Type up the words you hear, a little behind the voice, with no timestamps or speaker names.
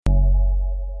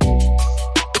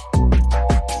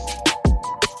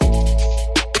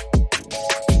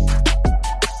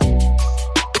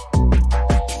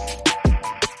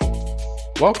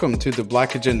Welcome to the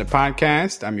Black Agenda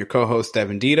Podcast. I'm your co-host,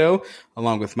 Devin Dito,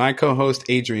 along with my co-host,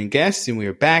 Adrian Guest, and we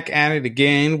are back at it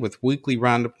again with weekly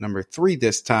roundup number 3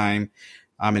 this time.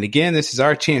 And again, this is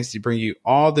our chance to bring you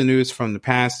all the news from the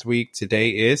past week. Today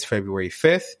is February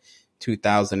 5th,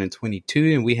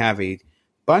 2022, and we have a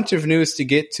bunch of news to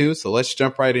get to, so let's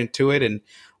jump right into it. And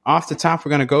off the top,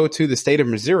 we're going to go to the state of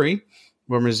Missouri,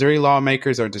 where Missouri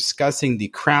lawmakers are discussing the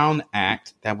Crown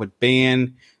Act that would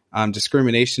ban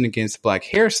discrimination against Black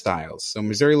hairstyles. So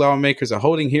Missouri lawmakers are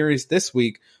holding hearings this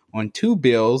week on 2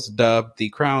 bills dubbed the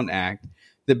Crown Act.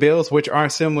 The bills, which are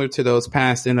similar to those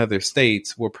passed in other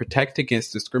states, will protect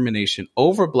against discrimination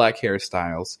over Black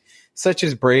hairstyles, such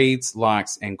as braids,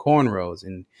 locks, and cornrows.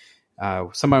 And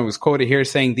somebody was quoted here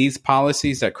saying these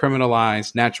policies that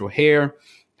criminalize natural hair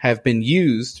have been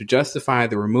used to justify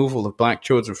the removal of Black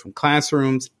children from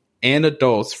classrooms and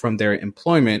adults from their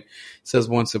employment, says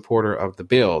one supporter of the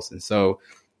bills. And so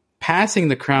passing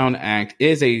the Crown Act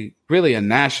is really a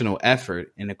national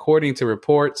effort. And according to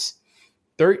reports,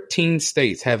 13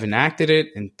 states have enacted it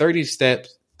and 30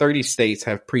 states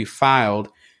have pre-filed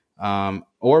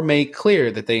or made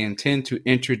clear that they intend to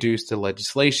introduce the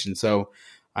legislation. So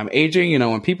Adrian,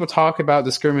 when people talk about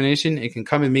discrimination, it can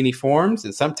come in many forms,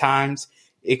 and sometimes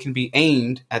it can be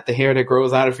aimed at the hair that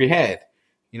grows out of your head.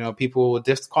 People will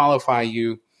disqualify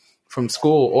you from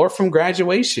school or from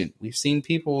graduation. We've seen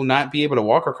people not be able to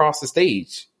walk across the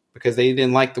stage because they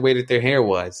didn't like the way that their hair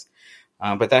was.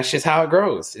 But that's just how it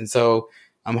grows. And so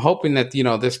I'm hoping that,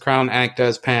 this Crown Act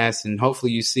does pass, and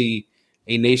hopefully you see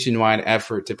a nationwide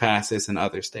effort to pass this in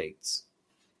other states.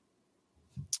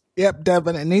 Yep,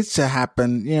 Devin, it needs to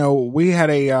happen. We had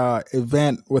a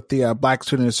event with the Black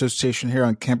Student Association here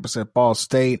on campus at Ball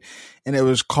State, and it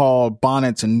was called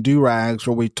Bonnets and Do-Rags,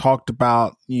 where we talked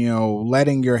about,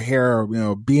 letting your hair,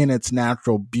 be in its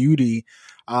natural beauty,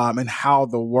 and how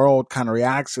the world kind of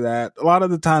reacts to that. A lot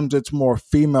of the times it's more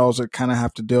females that kind of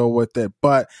have to deal with it,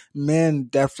 but men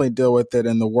definitely deal with it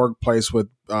in the workplace with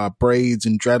braids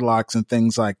and dreadlocks and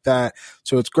things like that.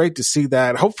 So it's great to see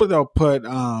that. Hopefully they'll put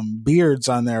beards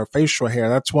on their facial hair.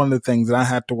 That's one of the things that I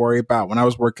had to worry about when I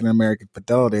was working in American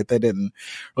Fidelity. They didn't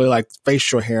really like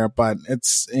facial hair, but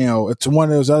it's one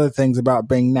of those other things about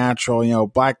being natural.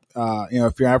 Black,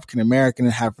 if you're African American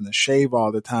and having to shave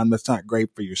all the time, that's not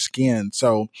great for your skin.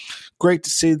 So great to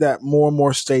see that more and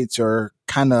more states are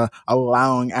kind of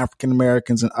allowing African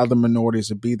Americans and other minorities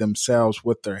to be themselves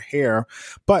with their hair.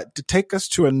 But to take us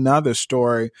to another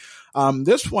story,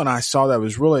 this one I saw that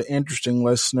was really interesting,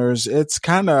 listeners. It's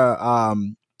kind of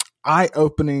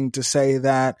eye-opening to say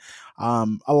that a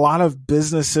lot of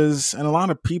businesses and a lot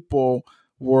of people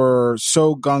were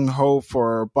so gung-ho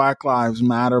for Black Lives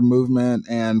Matter movement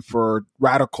and for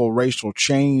radical racial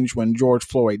change when George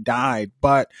Floyd died.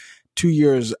 But 2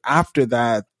 years after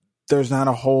that, there's not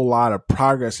a whole lot of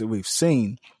progress that we've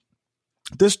seen.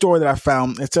 This story that I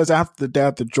found, it says after the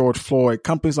death of George Floyd,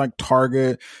 companies like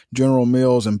Target, General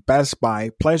Mills, and Best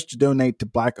Buy pledged to donate to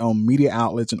Black-owned media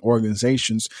outlets and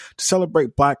organizations to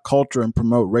celebrate Black culture and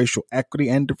promote racial equity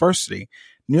and diversity.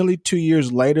 Nearly 2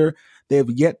 years later, they have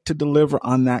yet to deliver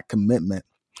on that commitment.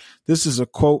 This is a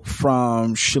quote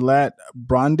from Shillette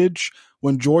Brundage.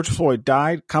 When George Floyd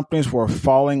died, companies were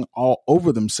falling all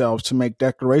over themselves to make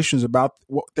declarations about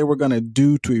what they were going to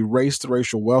do to erase the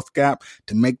racial wealth gap,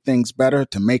 to make things better,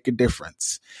 to make a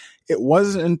difference. It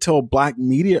wasn't until Black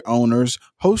media owners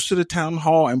hosted a town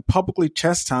hall and publicly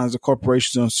chastised the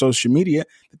corporations on social media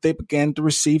that they began to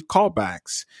receive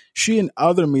callbacks. She and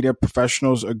other media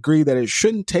professionals agree that it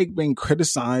shouldn't take being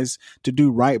criticized to do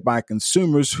right by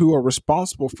consumers who are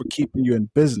responsible for keeping you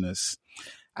in business.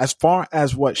 As far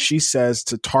as what she says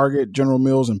to Target, General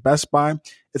Mills, and Best Buy,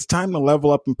 it's time to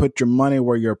level up and put your money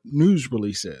where your news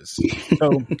release is.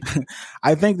 So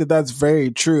I think that that's very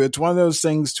true. It's one of those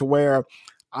things to where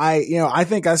I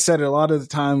think I said it a lot of the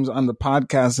times on the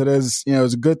podcast. It is,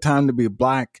 it's a good time to be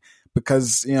Black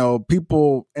because,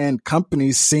 people and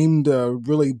companies seem to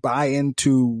really buy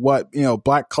into what,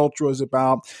 Black culture is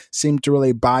about, seem to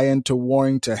really buy into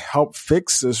wanting to help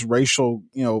fix this racial,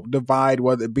 divide,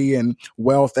 whether it be in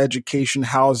wealth, education,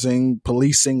 housing,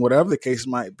 policing, whatever the case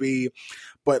might be.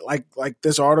 But like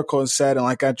this article said, and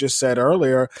like I just said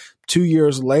earlier, 2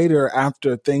 years later,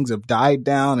 after things have died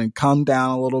down and come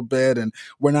down a little bit, and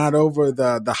we're not over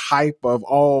the hype of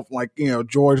all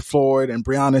George Floyd and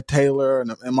Breonna Taylor and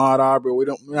Ahmaud Arbery.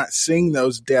 We're not seeing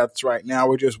those deaths right now.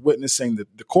 We're just witnessing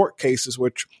the court cases,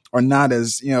 which are not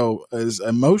as as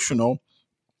emotional.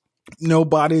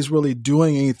 Nobody's really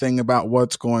doing anything about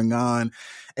what's going on.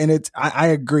 And I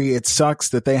agree. It sucks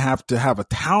that they have to have a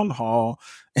town hall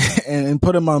and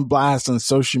put them on blast on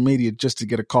social media just to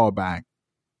get a call back.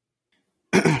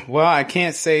 Well, I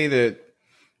can't say that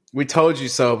we told you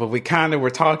so, but we kind of were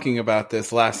talking about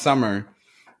this last summer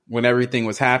when everything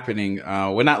was happening.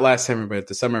 Well, not last summer, but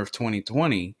the summer of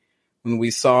 2020, when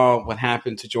we saw what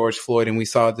happened to George Floyd, and we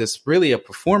saw this really a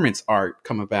performance art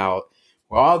come about,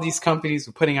 where all these companies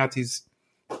were putting out these,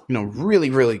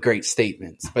 really, really great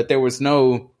statements, but there was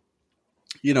no,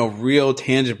 real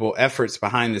tangible efforts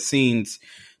behind the scenes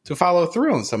to follow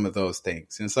through on some of those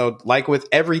things. And so, like with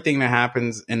everything that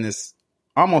happens in this,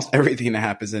 almost everything that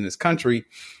happens in this country,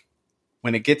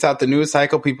 when it gets out the news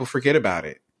cycle, people forget about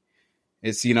it.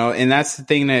 It's, and that's the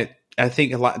thing that I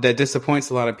think that disappoints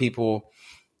a lot of people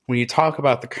when you talk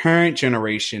about the current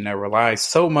generation that relies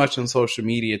so much on social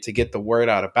media to get the word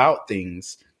out about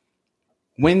things.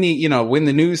 When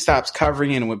the news stops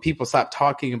covering it and when people stop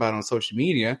talking about it on social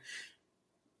media,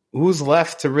 who's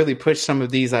left to really push some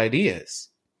of these ideas?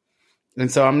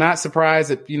 And so I'm not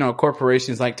surprised that,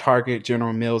 corporations like Target,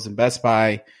 General Mills, and Best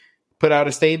Buy put out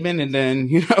a statement. And then,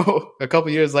 a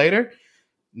couple years later,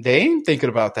 they ain't thinking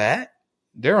about that.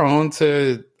 They're on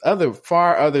to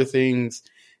far other things.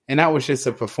 And that was just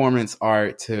a performance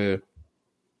art to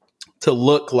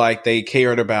look like they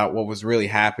cared about what was really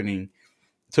happening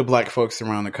to Black folks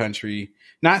around the country.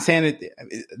 Not saying that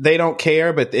they don't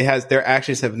care, but their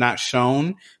actions have not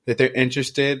shown that they're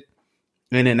interested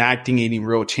in enacting any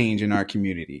real change in our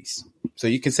communities. So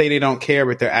you can say they don't care,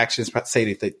 but their actions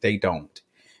say that they don't.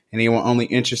 And they were only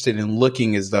interested in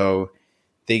looking as though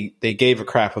they gave a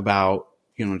crap about,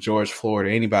 George Floyd or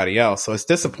anybody else. So it's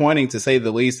disappointing, to say the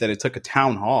least, that it took a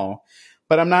town hall.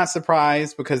 But I'm not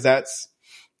surprised, because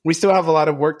we still have a lot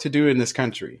of work to do in this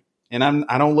country. And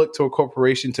I don't look to a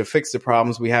corporation to fix the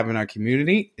problems we have in our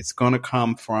community. It's going to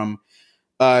come from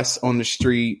us on the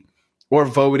street or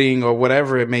voting or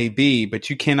whatever it may be. But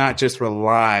you cannot just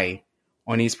rely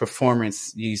on these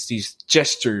performative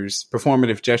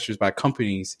gestures by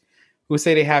companies who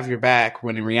say they have your back,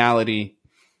 when in reality,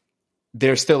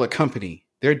 they're still a company.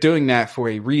 They're doing that for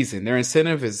a reason. Their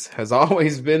incentive has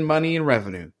always been money and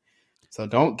revenue. So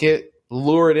don't get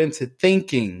lured into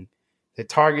thinking that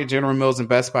Target, General Mills, and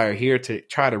Best Buy are here to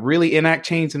try to really enact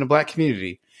change in the Black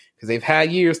community, because they've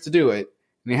had years to do it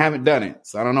and they haven't done it.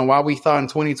 So I don't know why we thought in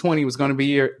 2020 was going to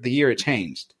be the year it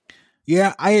changed.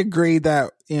 Yeah, I agree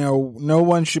that, no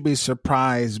one should be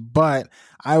surprised, but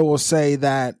I will say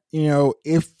that,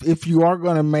 if you are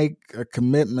going to make a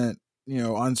commitment,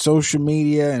 on social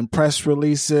media and press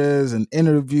releases and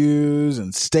interviews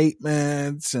and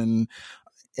statements and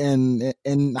their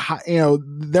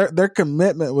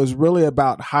commitment was really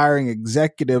about hiring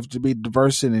executives to be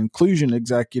diversity and inclusion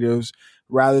executives,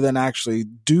 rather than actually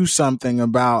do something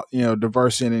about,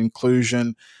 diversity and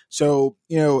inclusion. So,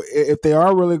 if they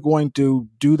are really going to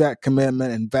do that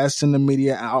commitment, invest in the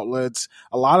media outlets,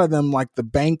 a lot of them, like the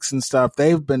banks and stuff,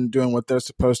 they've been doing what they're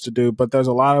supposed to do. But there's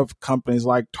a lot of companies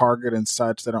like Target and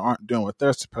such that aren't doing what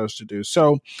they're supposed to do.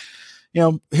 So,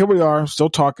 here we are still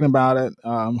talking about it,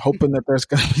 hoping that there's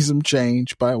going to be some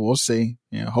change, but we'll see.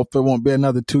 Hope it won't be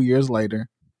another 2 years later.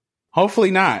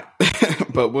 Hopefully not,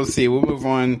 but we'll see. We'll move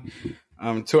on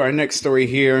to our next story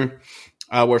here,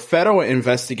 where federal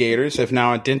investigators have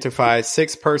now identified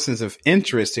 6 persons of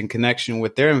interest in connection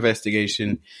with their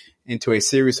investigation into a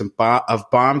series of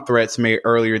bomb threats made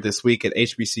earlier this week at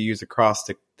HBCUs across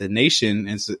the nation.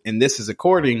 And this is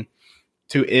according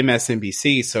to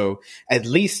MSNBC. So at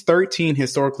least 13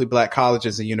 historically Black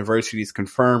colleges and universities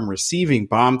confirmed receiving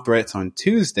bomb threats on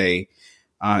Tuesday.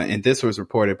 And this was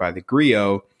reported by the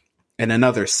Griot. And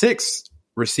another 6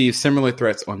 received similar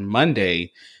threats on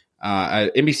Monday.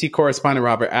 NBC correspondent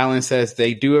Robert Allen says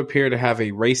they do appear to have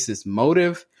a racist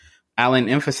motive. Allen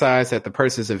emphasized that the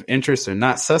persons of interest are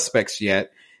not suspects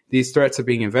yet. These threats are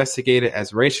being investigated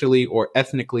as racially or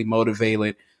ethnically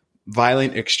motivated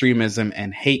violent extremism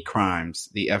and hate crimes,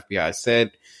 the FBI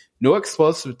said. No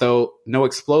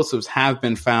explosives have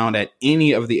been found at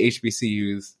any of the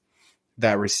HBCUs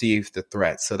that received the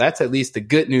threats. So that's at least the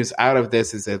good news out of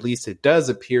this, is at least it does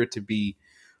appear to be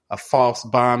a false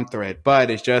bomb threat, but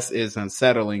it just is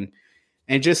unsettling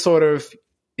and just sort of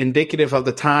indicative of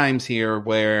the times here,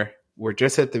 where we're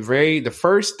just at the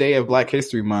first day of Black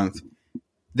History Month,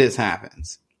 this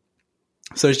happens.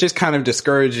 So it just kind of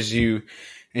discourages you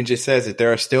and just says that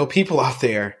there are still people out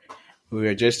there who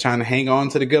are just trying to hang on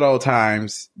to the good old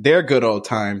times, their good old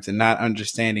times, and not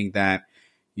understanding that,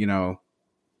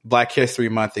 Black History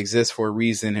Month exists for a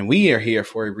reason, and we are here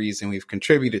for a reason. We've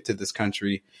contributed to this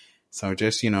country. So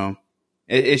just,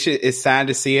 it's sad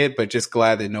to see it, but just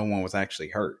glad that no one was actually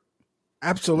hurt.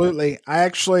 Absolutely. I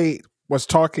actually was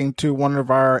talking to one of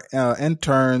our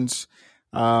interns,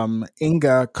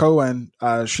 Inga Cohen.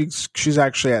 She's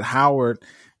actually at Howard.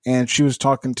 and she was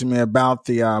talking to me about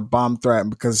the bomb threat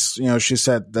because, she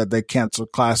said that they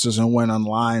canceled classes and went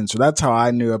online. So that's how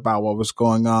I knew about what was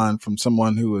going on from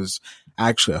someone who was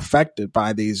actually affected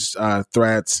by these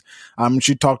threats.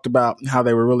 She talked about how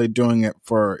they were really doing it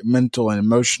for mental and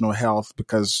emotional health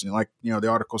because, the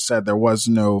article said there was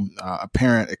no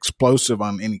apparent explosive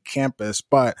on any campus.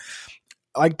 But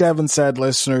like Devin said,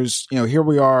 listeners, here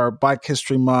we are, Black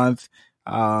History Month.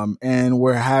 And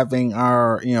we're having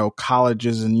our,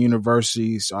 colleges and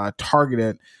universities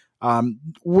targeted.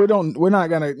 We're not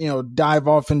going to, dive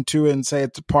off into it and say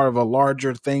it's a part of a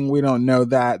larger thing. We don't know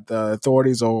that. The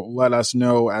authorities will let us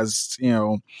know as,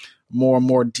 more and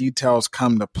more details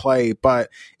come to play. But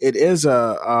it is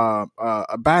a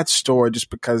bad story just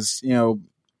because, you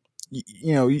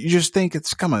just think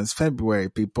it's February,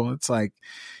 people. It's like,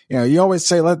 you always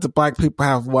say, let the Black people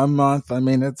have 1 month. I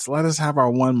mean, let us have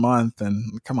our 1 month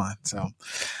and come on. So,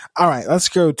 all right, let's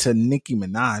go to Nicki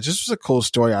Minaj. This was a cool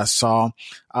story I saw.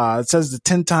 It says the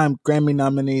 10-time Grammy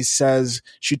nominee says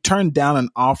she turned down an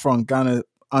offer on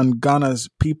Ghana's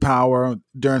P-Power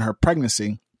during her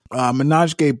pregnancy.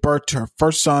 Minaj gave birth to her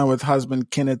first son with husband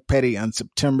Kenneth Petty on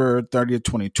September 30th,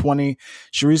 2020.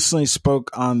 She recently spoke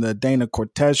on the Dana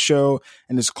Cortez show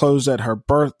and disclosed that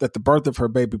the birth of her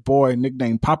baby boy,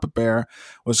 nicknamed Papa Bear,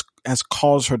 has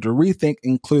caused her to rethink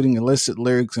including illicit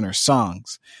lyrics in her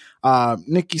songs.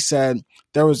 Nicki said,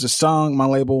 there was a song my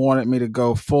label wanted me to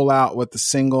go full out with the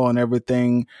single and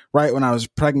everything right when I was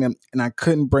pregnant, and I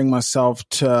couldn't bring myself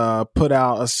to put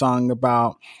out a song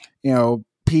about,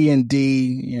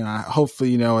 P&D,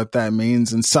 hopefully you know what that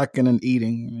means, and sucking and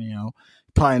eating,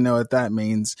 probably know what that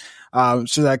means.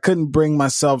 So I couldn't bring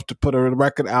myself to put a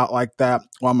record out like that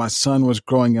while my son was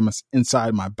growing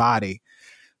inside my body.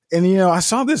 And, I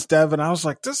saw this, Devin, I was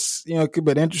like, this, could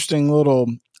be an interesting little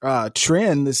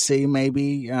trend to see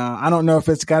maybe. I don't know if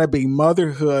it's got to be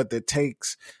motherhood that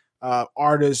takes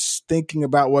artists thinking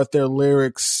about what their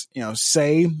lyrics,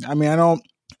 say. I mean,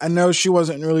 I know she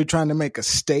wasn't really trying to make a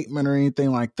statement or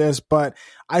anything like this, but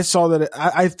I saw that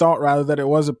I thought rather that it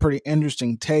was a pretty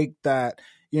interesting take that,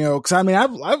 cause I mean,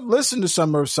 I've listened to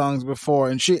some of her songs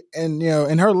before and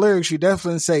in her lyrics, she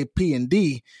definitely say P and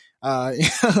D.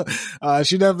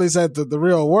 She definitely said the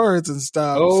real words and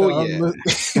stuff. Oh, yeah.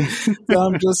 So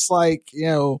I'm just like,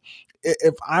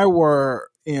 if I were,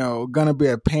 going to be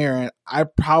a parent, I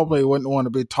probably wouldn't want to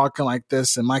be talking like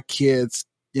this, and my kids,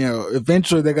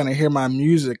 eventually they're going to hear my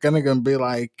music and they're going to be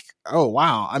like, oh,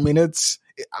 wow. I mean,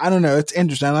 I don't know. It's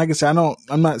interesting. Like I said,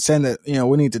 I'm not saying that,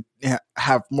 we need to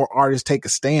have more artists take a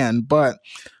stand, but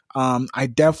I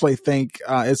definitely think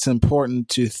it's important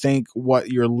to think what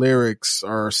your lyrics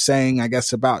are saying, I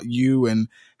guess, about you and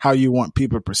how you want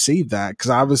people to perceive that.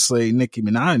 Because obviously Nicki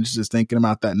Minaj is just thinking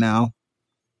about that now.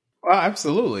 Well,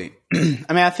 absolutely. I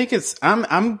mean, I think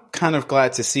I'm kind of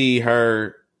glad to see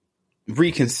her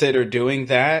reconsider doing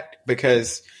that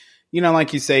because,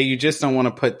 like you say, you just don't want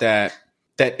to put that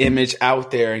image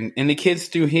out there. And the kids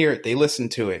do hear it. They listen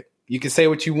to it. You can say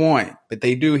what you want, but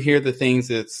they do hear the things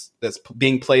that's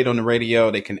being played on the radio.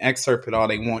 They can excerpt it all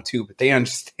they want to, but they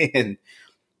understand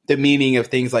the meaning of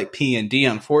things like P and D,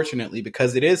 unfortunately,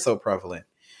 because it is so prevalent.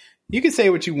 You can say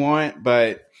what you want,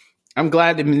 but I'm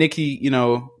glad that Nicki,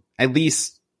 at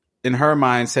least in her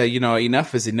mind said,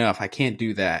 enough is enough. I can't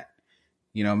do that.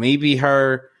 Maybe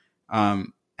her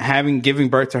giving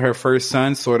birth to her first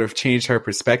son sort of changed her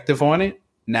perspective on it.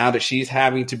 Now that she's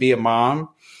having to be a mom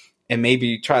and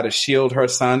maybe try to shield her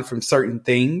son from certain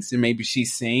things. And maybe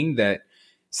she's seeing that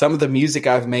some of the music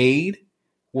I've made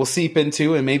will seep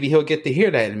into, and maybe he'll get to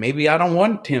hear that. And maybe I don't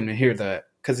want him to hear that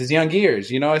because his young ears,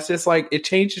 it's just like it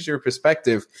changes your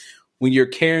perspective when you're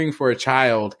caring for a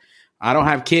child. I don't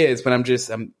have kids, but I'm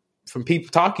from people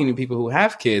talking to people who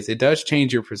have kids, it does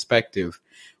change your perspective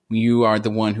when you are the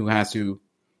one who has to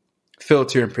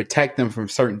filter and protect them from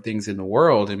certain things in the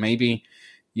world. And maybe,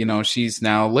 she's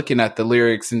now looking at the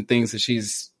lyrics and things that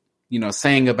she's,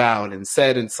 saying about and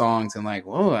said in songs and like,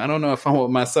 whoa, I don't know if I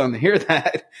want my son to hear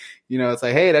that. It's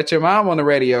like, hey, that's your mom on the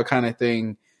radio kind of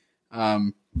thing.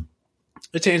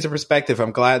 It changed the perspective.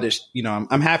 I'm glad that,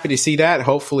 I'm happy to see that.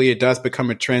 Hopefully it does become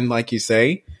a trend, like you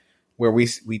say, where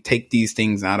we take these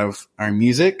things out of our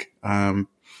music.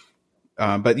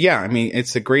 But yeah, I mean,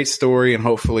 it's a great story, and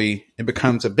hopefully it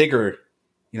becomes a bigger,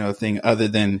 thing other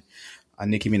than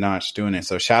Nicki Minaj doing it.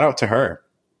 So shout out to her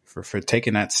for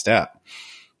taking that step.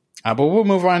 But we'll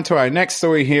move on to our next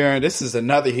story here. This is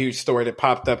another huge story that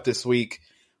popped up this week,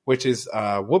 which is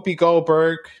Whoopi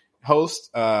Goldberg,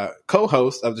 co-host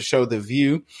of the show The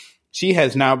View. She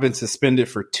has now been suspended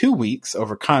for 2 weeks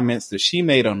over comments that she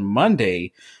made on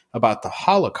Monday about the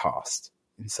Holocaust.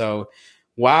 And so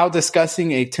While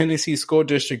discussing a Tennessee school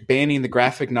district banning the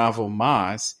graphic novel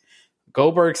Moz,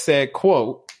 Goldberg said,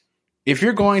 quote, "If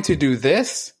you're going to do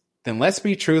this, then let's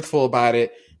be truthful about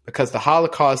it because the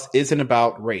Holocaust isn't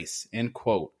about race," end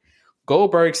quote.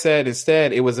 Goldberg said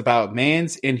instead it was about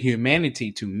man's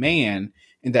inhumanity to man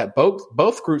and that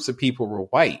both groups of people were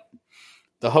white.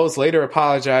 The host later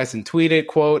apologized and tweeted,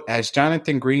 quote, "As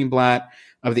Jonathan Greenblatt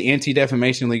of the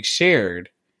Anti-Defamation League shared,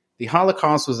 the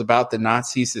Holocaust was about the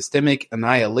Nazi systemic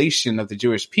annihilation of the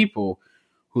Jewish people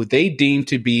who they deemed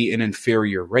to be an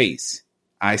inferior race.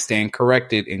 I stand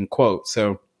corrected," end quote.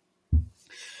 So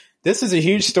this is a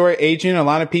huge story, Adrian. A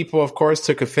lot of people, of course,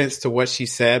 took offense to what she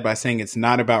said by saying it's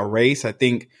not about race. I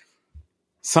think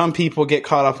some people get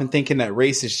caught up in thinking that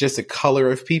race is just a color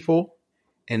of people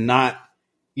and not,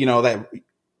 that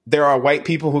there are white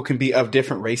people who can be of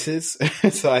different races.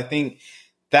 So I think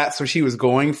that's what she was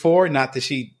going for. Not that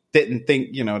she didn't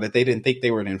think, that they didn't think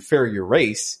they were an inferior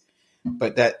race,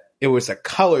 but that it was a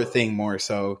color thing more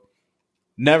so.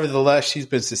 Nevertheless, she's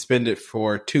been suspended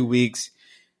for 2 weeks.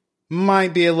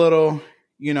 Might be a little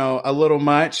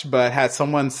much, but had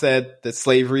someone said that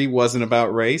slavery wasn't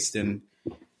about race, then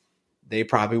they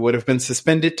probably would have been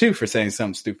suspended too for saying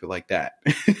something stupid like that.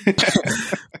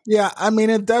 Yeah, I mean,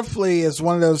 it definitely is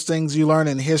one of those things you learn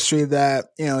in history that,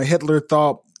 Hitler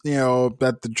thought,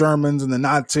 that the Germans and the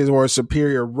Nazis were a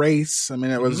superior race. I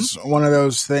mean, it was one of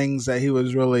those things that he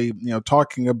was really,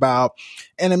 talking about.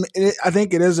 And I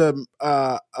think it is a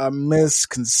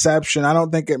misconception. I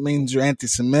don't think it means you're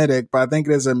anti-Semitic, but I think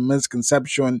it is a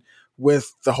misconception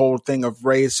with the whole thing of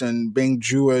race and being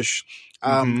Jewish.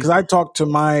 Because I talked to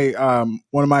my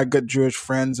one of my good Jewish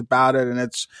friends about it, and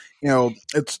it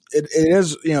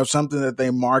is something that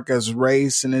they mark as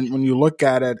race. And then when you look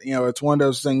at it, it's one of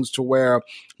those things to where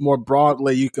more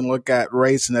broadly you can look at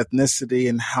race and ethnicity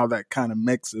and how that kind of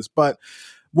mixes. But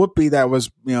Whoopi, that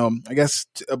was I guess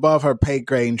above her pay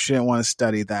grade, and she didn't want to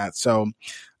study that. So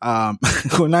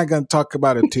we're not going to talk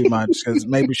about it too much because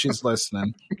maybe she's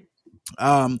listening.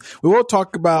 We will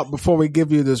talk about, before we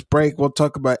give you this break, we'll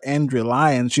talk about Andrea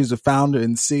Lyons. She's the founder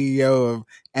and CEO of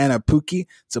Anna Pookie.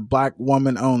 It's a Black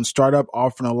woman-owned startup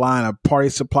offering a line of party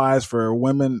supplies for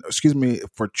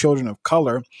for children of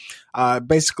color.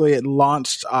 Basically, it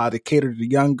launched to cater to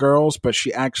young girls, but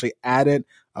she actually added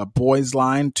a boys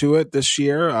line to it this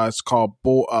year. It's called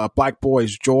Black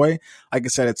Boys Joy. Like I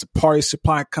said, it's a party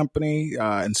supply company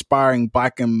inspiring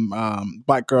black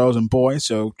girls and boys.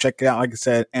 So check it out. Like I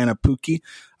said, Anna Pookie.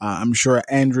 I'm sure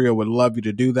Andrea would love you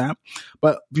to do that.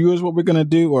 But viewers, what we're going to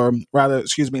do, or rather,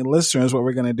 listeners, what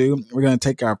we're going to do, we're going to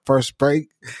take our first break.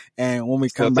 And when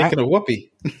we come back, thinking of Whoopi.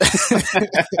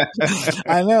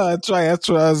 I know, that's right. That's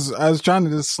what I was trying to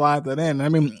just slide that in. I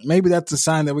mean, maybe that's a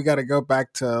sign that we got to go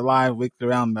back to live weekly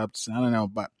roundups. I don't know,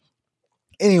 but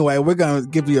anyway, we're going to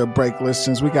give you a break,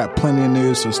 listeners. We got plenty of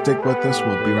news, so stick with us.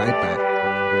 We'll be right back.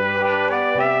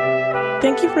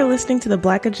 Thank you for listening to the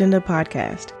Black Agenda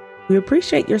podcast. We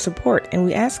appreciate your support, and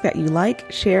we ask that you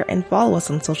like, share, and follow us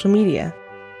on social media.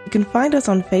 You can find us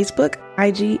on Facebook,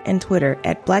 IG, and Twitter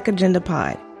at Black Agenda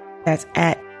Pod. That's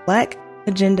at Black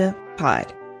Agenda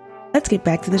Pod. Let's get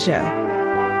back to the show.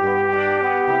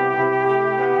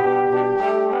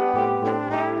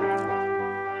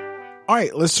 All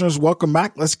right, listeners, welcome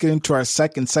back. Let's get into our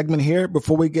second segment here.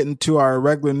 Before we get into our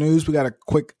regular news, we got a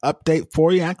quick update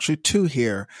for you. Actually, two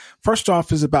here. First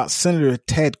off is about Senator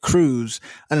Ted Cruz.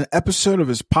 On an episode of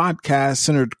his podcast,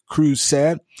 Senator Cruz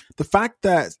said, the fact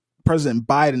that President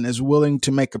Biden is willing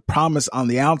to make a promise on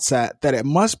the outset that it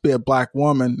must be a black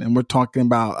woman, and we're talking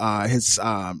about his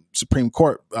Supreme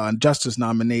Court justice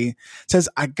nominee, says,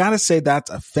 I gotta say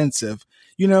that's offensive.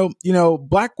 You know,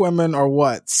 black women are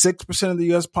what, 6% of the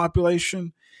U.S.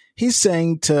 population? He's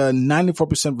saying to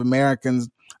 94% of Americans,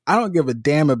 I don't give a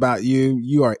damn about you.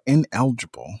 You are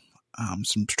ineligible.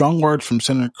 Some strong words from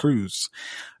Senator Cruz.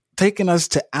 Taking us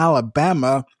to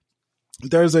Alabama,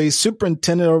 there's a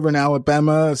superintendent over in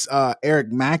Alabama,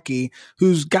 Eric Mackey,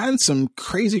 who's gotten some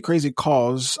crazy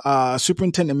calls.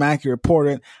 Superintendent Mackey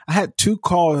reported, I had 2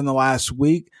 calls in the last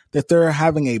week that they're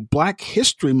having a Black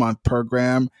History Month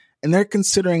program, and they're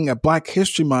considering a Black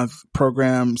History Month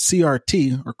program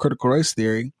CRT, or critical race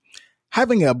theory.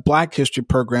 Having a Black History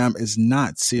program is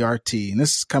not CRT. And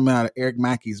this is coming out of Eric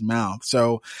Mackey's mouth.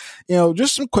 So,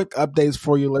 just some quick updates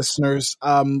for you listeners.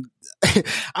 I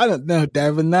don't know,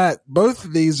 Devin, that both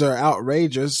of these are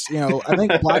outrageous. I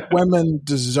think black women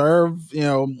deserve,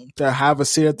 to have a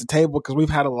seat at the table because we've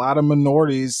had a lot of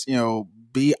minorities,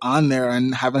 be on there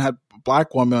and haven't had a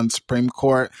black woman on the Supreme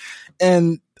Court.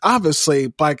 And obviously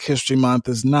Black History Month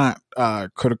is not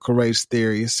critical race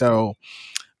theory. So,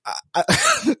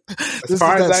 as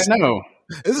far as I know,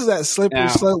 This is that slippery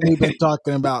slope we've been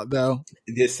talking about, though.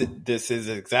 This is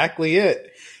exactly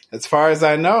it. As far as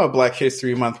I know, a Black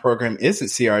History Month program isn't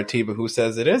CRT, but who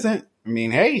says it isn't? I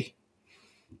mean, hey,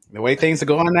 the way things are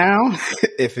going now,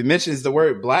 if it mentions the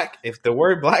word black, if the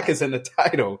word black is in the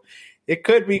title, it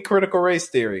could be critical race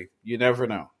theory. You never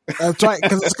know. That's right,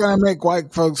 because it's going to make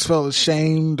white folks feel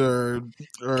ashamed or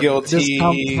guilty,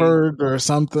 discomfort or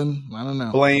something. I don't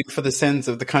know. Blamed for the sins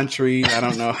of the country. I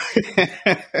don't know.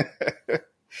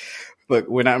 Look,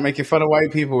 we're not making fun of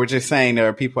white people. We're just saying there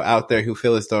are people out there who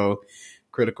feel as though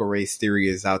critical race theory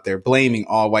is out there blaming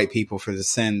all white people for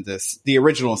the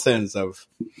original sins of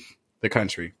the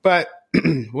country. But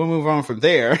we'll move on from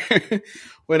there.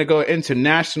 We're going to go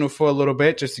international for a little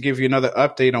bit just to give you another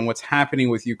update on what's happening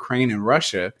with Ukraine and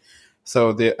Russia.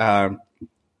 So the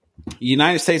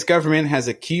United States government has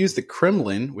accused the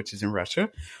Kremlin, which is in Russia,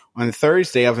 on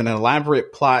Thursday of an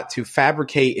elaborate plot to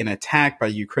fabricate an attack by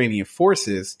Ukrainian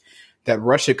forces that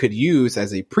Russia could use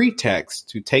as a pretext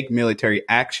to take military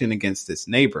action against its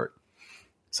neighbor.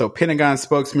 So Pentagon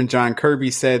spokesman John Kirby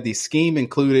said the scheme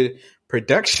included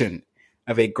production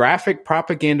of a graphic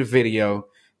propaganda video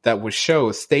that would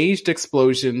show staged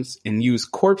explosions and use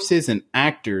corpses and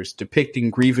actors depicting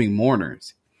grieving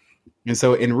mourners. And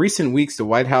so in recent weeks, the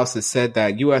White House has said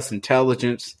that U.S.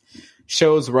 intelligence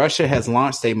shows Russia has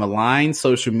launched a malign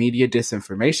social media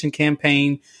disinformation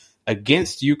campaign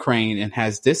against Ukraine and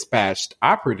has dispatched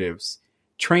operatives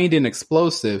trained in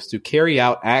explosives to carry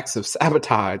out acts of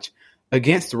sabotage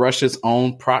against Russia's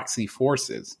own proxy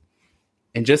forces.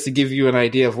 And just to give you an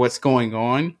idea of what's going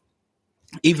on,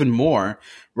 even more,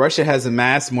 Russia has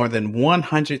amassed more than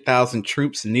 100,000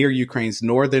 troops near Ukraine's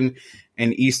northern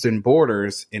and eastern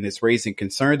borders, and it's raising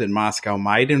concern that Moscow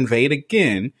might invade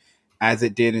again, as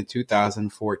it did in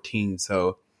 2014.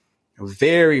 So a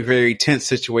very, very tense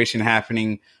situation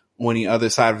happening on the other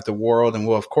side of the world, and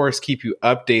we'll, of course, keep you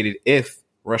updated if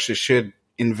Russia should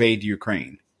invade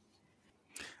Ukraine.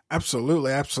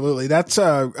 Absolutely, absolutely. That's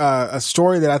a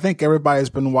story that I think everybody's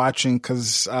been watching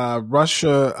because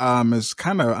Russia is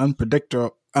kind of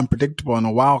unpredictable and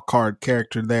a wild card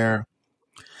character there.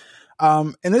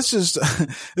 And this is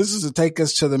to take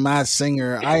us to The Masked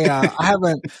Singer. I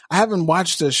haven't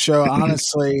watched this show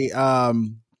honestly.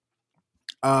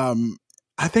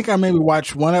 I think I maybe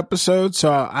watched one episode,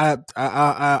 so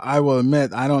I will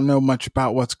admit I don't know much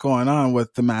about what's going on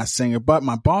with The Masked Singer, but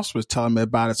my boss was telling me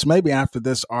about it. So maybe after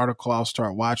this article, I'll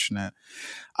start watching it.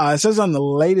 It says on the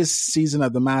latest season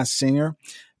of The Masked Singer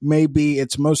may be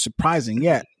its most surprising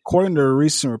yet. According to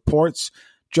recent reports,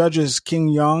 judges King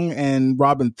Young and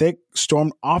Robin Thicke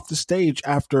stormed off the stage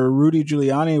after Rudy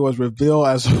Giuliani was revealed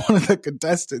as one of the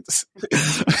contestants.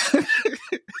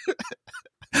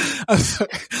 I'm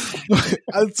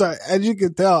sorry. As you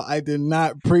can tell, I did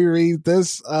not pre-read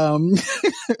this, and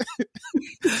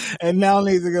now I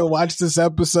need to go watch this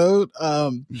episode.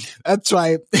 That's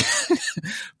right.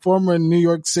 Former New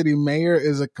York City mayor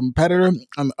is a competitor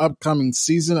on the upcoming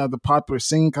season of the popular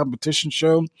singing competition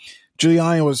show.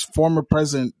 Giuliani was former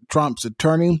President Trump's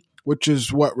attorney, which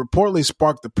is what reportedly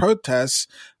sparked the protests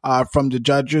from the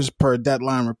judges per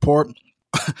Deadline report.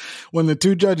 When the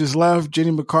two judges left,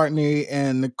 Jenny McCartney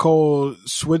and Nicole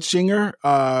Switzinger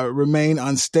remained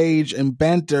on stage and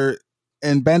bantered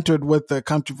with the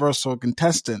controversial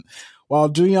contestant. While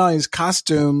Giuliani's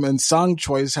costume and song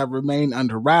choice have remained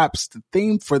under wraps, the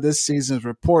theme for this season is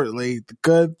reportedly the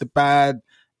good, the bad,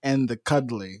 and the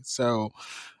cuddly. So,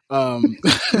 wow.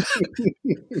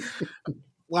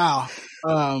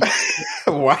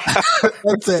 Wow.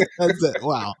 That's it.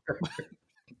 Wow.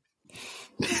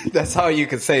 That's all you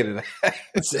can say to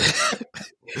that.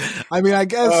 I mean, I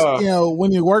guess,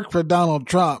 when you work for Donald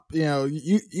Trump,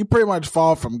 you pretty much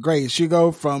fall from grace. You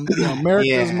go from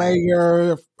America's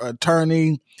mayor,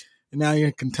 attorney, and now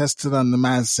you're contested on The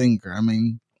Masked Singer. I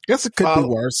mean, I guess it could be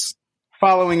worse.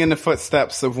 Following in the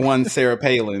footsteps of one Sarah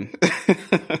Palin.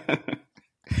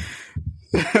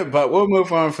 But we'll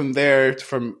move on from there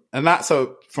from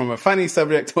a funny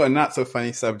subject to a not so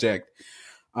funny subject.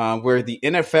 Where the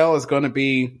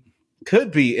NFL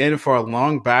could be in for a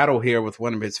long battle here with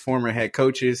one of its former head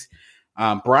coaches.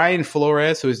 Brian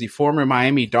Flores, who is the former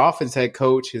Miami Dolphins head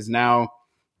coach, has now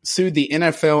sued the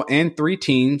NFL and three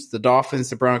teams, the Dolphins,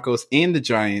 the Broncos, and the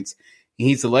Giants. And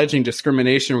he's alleging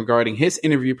discrimination regarding his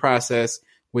interview process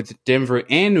with Denver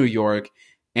and New York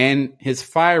and his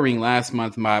firing last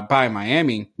month by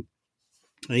Miami.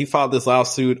 He filed this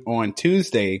lawsuit on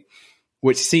Tuesday,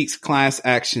 which seeks class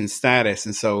action status.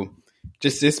 And so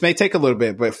this may take a little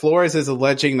bit, but Flores is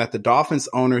alleging that the Dolphins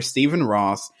owner, Stephen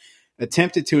Ross,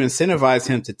 attempted to incentivize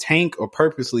him to tank or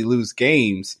purposely lose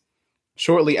games,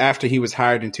 shortly after he was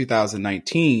hired in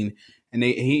 2019.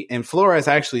 And Flores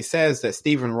actually says that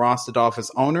Stephen Ross, the Dolphins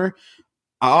owner,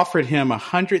 offered him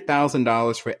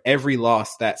 $100,000 for every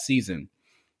loss that season.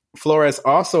 Flores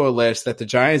also alleged that the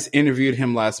Giants interviewed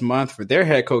him last month for their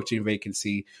head coaching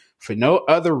vacancy for no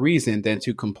other reason than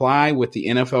to comply with the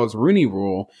NFL's Rooney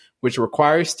Rule, which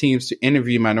requires teams to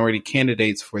interview minority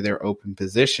candidates for their open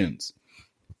positions.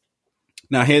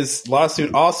 Now, his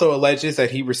lawsuit also alleges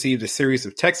that he received a series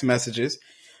of text messages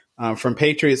from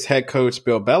Patriots head coach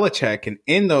Bill Belichick. And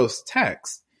in those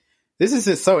texts, this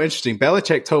is so interesting.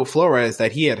 Belichick told Flores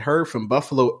that he had heard from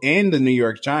Buffalo and the New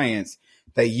York Giants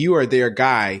that you are their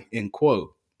guy, end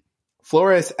quote.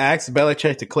 Flores asked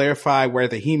Belichick to clarify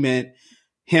whether he meant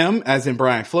him, as in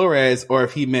Brian Flores, or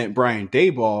if he meant Brian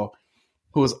Daboll,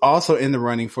 who was also in the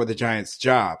running for the Giants'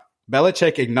 job.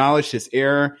 Belichick acknowledged his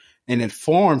error and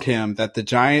informed him that the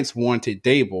Giants wanted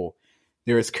Daboll.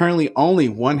 There is currently only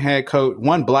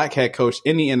one black head coach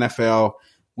in the NFL,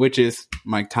 which is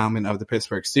Mike Tomlin of the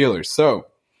Pittsburgh Steelers. So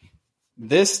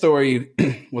this story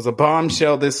was a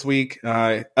bombshell this week,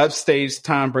 upstaged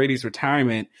Tom Brady's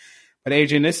retirement. But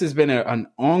Adrian, this has been an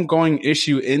ongoing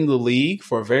issue in the league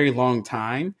for a very long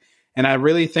time. And I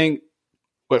really think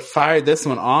what fired this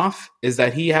one off is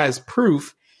that he has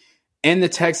proof in the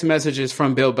text messages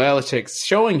from Bill Belichick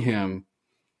showing him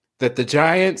that the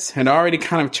Giants had already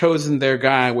kind of chosen their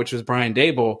guy, which was Brian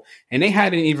Daboll, and they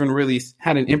hadn't even really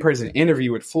had an in-person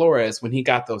interview with Flores when he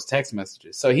got those text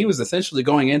messages. So he was essentially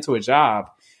going into a job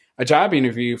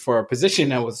interview for a position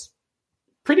that was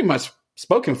pretty much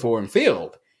spoken for and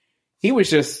filled. He was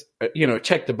just,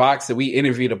 check the box that we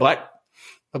interviewed a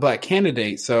black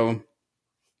candidate. So,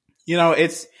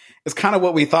 it's kind of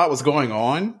what we thought was going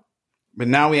on, but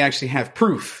now we actually have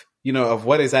proof, of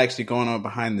what is actually going on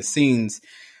behind the scenes.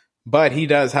 But he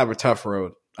does have a tough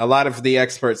road. A lot of the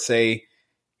experts say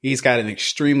he's got an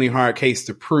extremely hard case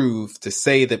to prove to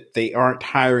say that they aren't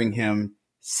hiring him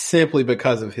simply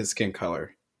because of his skin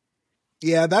color.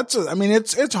 Yeah,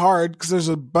 it's hard because there's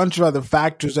a bunch of other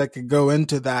factors that could go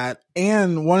into that.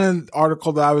 And one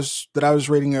article that I was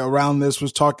reading around this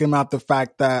was talking about the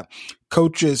fact that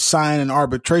coaches sign an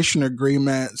arbitration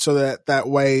agreement so that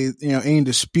way, any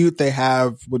dispute they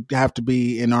have would have to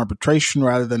be in arbitration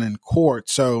rather than in court.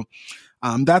 So,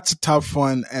 that's a tough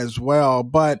one as well.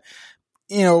 But,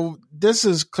 this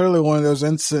is clearly one of those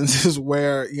instances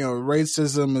where,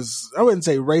 racism is, I wouldn't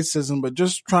say racism, but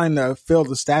just trying to fill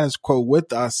the status quo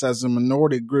with us as a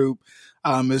minority group,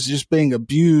 is just being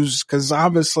abused. Cause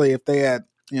obviously if they had,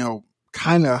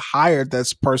 kind of hired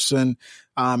this person,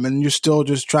 and you're still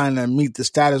just trying to meet the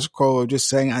status quo of just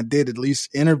saying, I did at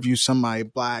least interview somebody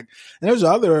black. And there's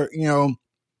other,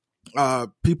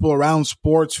 people around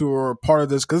sports who are part of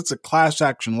this because it's a class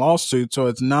action lawsuit. So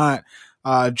it's not,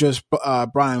 just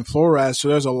Brian Flores. So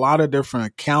there's a lot of different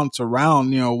accounts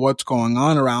around, what's going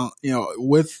on around,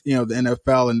 with, the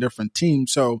NFL and different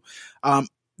teams. So,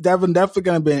 Devin, definitely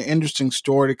going to be an interesting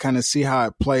story to kind of see how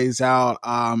it plays out.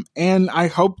 And I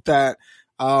hope that,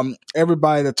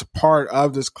 everybody that's a part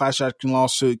of this class action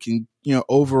lawsuit can,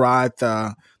 override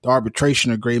the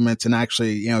arbitration agreements and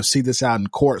actually, see this out in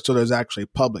court. So there's actually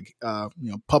public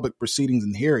proceedings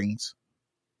and hearings.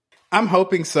 I'm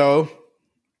hoping so.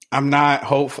 I'm not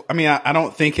hopeful. I mean, I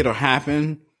don't think it'll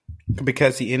happen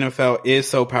because the NFL is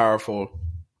so powerful.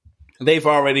 They've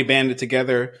already banded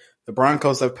together. The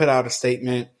Broncos have put out a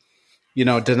statement,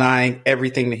 denying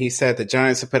everything that he said. The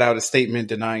Giants have put out a statement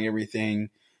denying everything.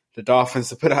 The Dolphins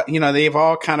have put out, they've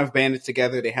all kind of banded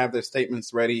together. They have their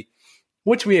statements ready,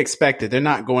 which we expected. They're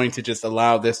not going to just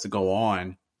allow this to go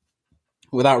on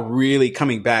without really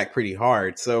coming back pretty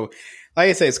hard. So, like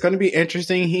I said, it's going to be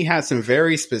interesting. He has some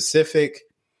very specific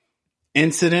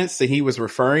incidents that he was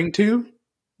referring to,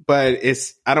 but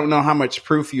I don't know how much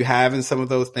proof you have in some of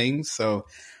those things. So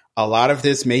a lot of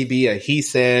this may be a he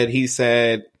said,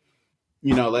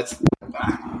 let's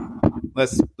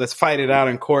fight it out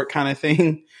in court kind of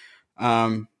thing.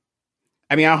 I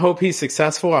hope he's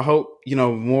successful. I hope,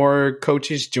 more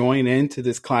coaches join into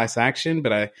this class action,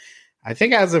 but I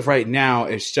think as of right now,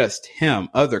 it's just him.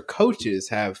 Other coaches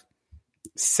have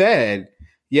said,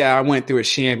 yeah, I went through a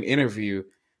sham interview,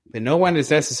 but no one has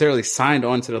necessarily signed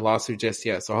on to the lawsuit just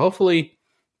yet. So hopefully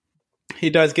he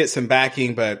does get some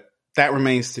backing, but that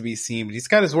remains to be seen. But he's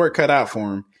got his work cut out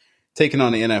for him, taking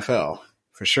on the NFL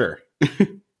for sure.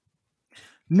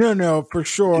 No, for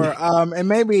sure. And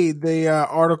maybe the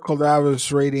article that I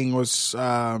was reading was,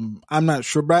 I'm not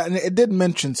sure, but it did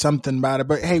mention something about it.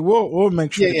 But hey, we'll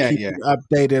make sure to keep you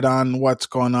updated on what's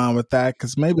going on with that,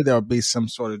 because maybe there'll be some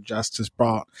sort of justice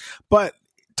brought. But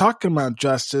talking about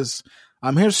justice,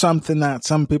 Here's something that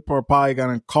some people are probably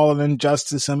going to call an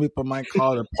injustice. Some people might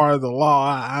call it a part of the law.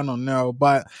 I don't know.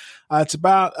 But it's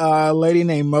about a lady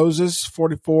named Moses,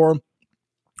 44,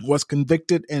 was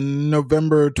convicted in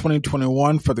November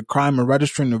 2021 for the crime of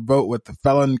registering to vote with a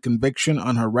felon conviction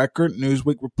on her record,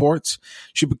 Newsweek reports.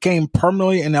 She became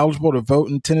permanently ineligible to vote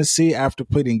in Tennessee after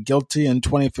pleading guilty in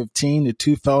 2015 to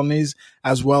 2 felonies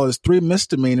as well as 3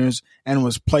 misdemeanors and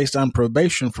was placed on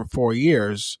probation for 4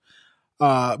 years.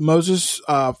 Moses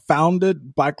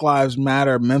founded Black Lives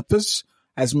Matter Memphis,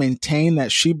 has maintained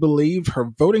that she believed her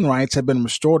voting rights had been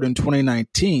restored in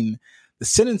 2019. The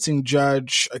sentencing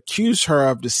judge accused her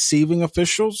of deceiving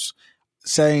officials,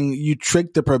 saying you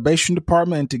tricked the probation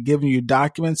department into giving you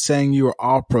documents saying you were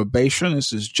off probation.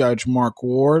 This is Judge Mark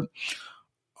Ward.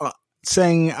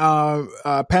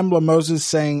 Pamela Moses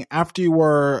saying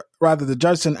the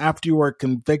judge said after you were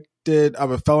convicted of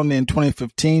a felony in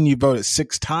 2015, you voted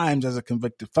 6 times as a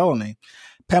convicted felony.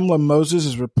 Pamela Moses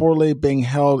is reportedly being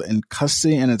held in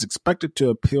custody and is expected to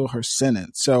appeal her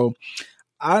sentence. So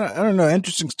I don't know.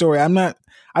 Interesting story. I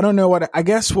don't know I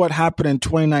guess what happened in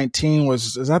 2019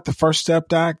 is that the First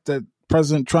Step Act that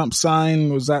President Trump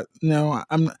signed? Was that,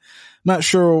 I'm not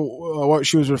sure what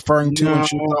she was referring to when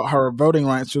she thought her voting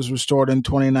rights was restored in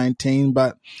 2019,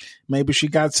 but maybe she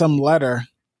got some letter.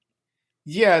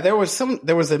 Yeah, there was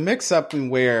a mix up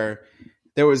in where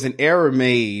there was an error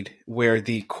made where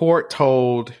the court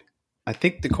told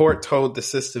the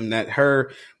system that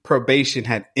her probation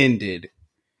had ended.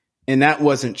 And that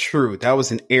wasn't true. That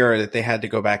was an error that they had to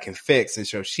go back and fix. And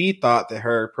so she thought that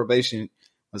her probation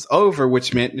was over,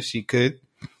 which meant that she could,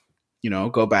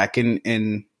 go back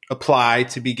and apply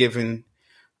to be given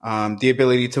the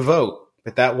ability to vote.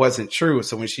 But that wasn't true.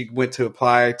 So when she went to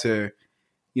apply to,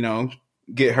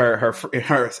 get her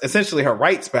essentially her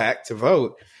rights back to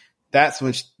vote, that's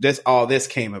when all this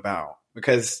came about,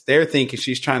 because they're thinking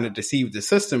she's trying to deceive the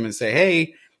system and say,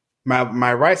 hey,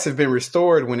 my rights have been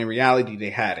restored, when in reality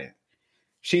they hadn't.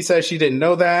 She says she didn't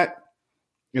know that,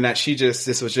 and that she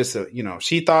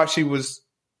thought she was,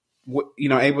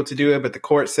 able to do it, but the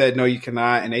court said, no, you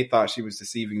cannot. And they thought she was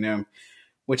deceiving them,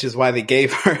 which is why they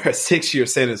gave her a 6-year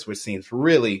sentence, which seems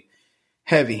really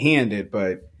heavy handed,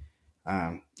 but,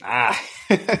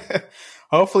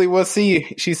 hopefully we'll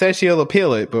see. She says she'll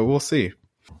appeal it, but we'll see.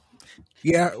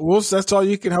 Yeah. That's all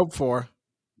you can hope for.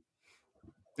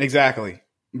 Exactly.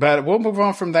 But we'll move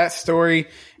on from that story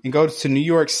and go to New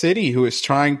York City, who is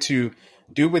trying to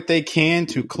do what they can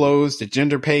to close the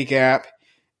gender pay gap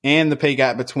and the pay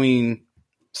gap between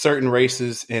certain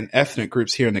races and ethnic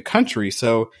groups here in the country.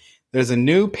 So there's a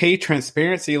new pay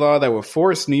transparency law that will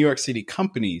force New York City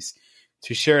companies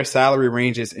to share salary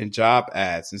ranges in job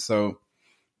ads. And so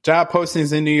job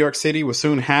postings in New York City will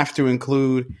soon have to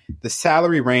include the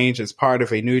salary range as part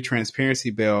of a new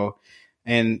transparency bill.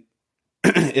 And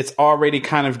it's already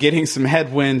kind of getting some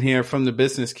headwind here from the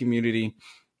business community.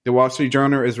 The Wall Street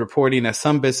Journal is reporting that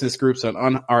some business groups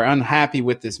are unhappy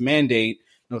with this mandate.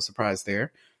 No surprise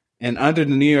there. And under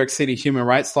the New York City human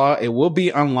rights law, it will be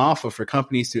unlawful for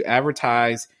companies to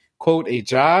advertise, quote, a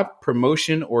job,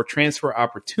 promotion, or transfer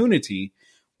opportunity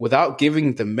without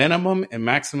giving the minimum and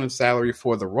maximum salary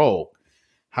for the role.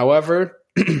 However,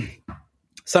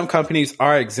 some companies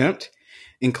are exempt,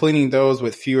 including those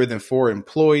with fewer than 4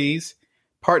 employees.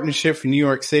 Partnership for New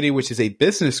York City, which is a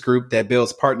business group that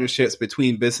builds partnerships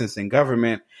between business and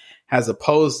government, has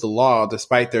opposed the law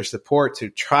despite their support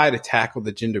to try to tackle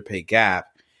the gender pay gap.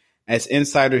 As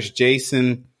insiders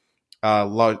Jason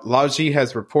Lawji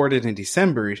has reported in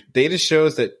December, data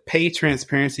shows that pay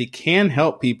transparency can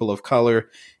help people of color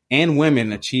and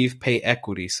women achieve pay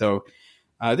equity. So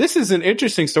this is an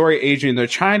interesting story, Adrian. They're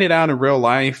trying it out in real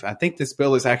life. I think this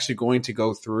bill is actually going to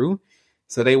go through.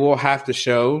 So they will have to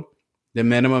show the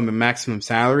minimum and maximum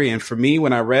salary. And for me,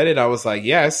 when I read it, I was like,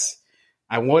 yes,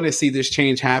 I want to see this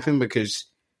change happen, because,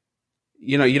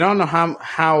 you don't know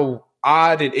how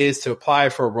odd it is to apply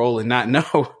for a role and not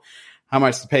know how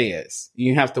much the pay is.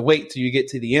 You have to wait till you get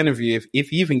to the interview,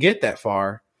 if you even get that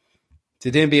far,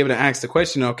 to then be able to ask the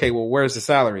question, okay, well, where's the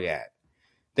salary at?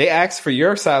 They ask for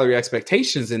your salary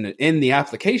expectations in the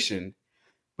application,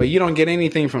 but you don't get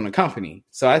anything from the company.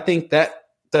 So I think that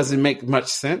doesn't make much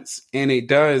sense. And it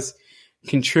does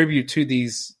contribute to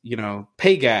these,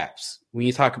 pay gaps when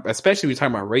you talk, especially when you talk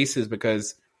about races,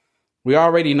 because we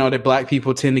already know that Black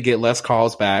people tend to get less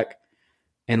calls back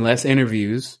and less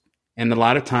interviews. And a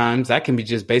lot of times that can be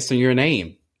just based on your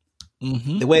name.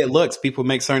 Mm-hmm. The way it looks, people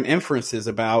make certain inferences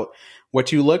about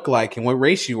what you look like and what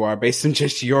race you are based on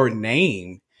just your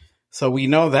name. So we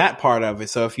know that part of it.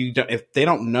 So if they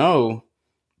don't know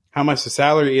how much the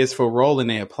salary is for a role and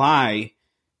they apply,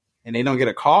 and they don't get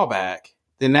a call back,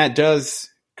 then that does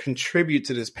contribute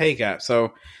to this pay gap.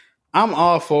 So I'm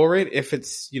all for it. If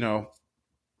it's, I'm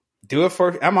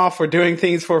all for doing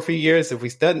things for a few years.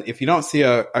 If you don't see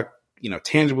a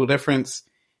tangible difference,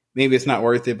 maybe it's not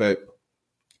worth it, but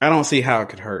I don't see how it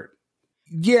could hurt.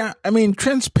 Yeah, I mean,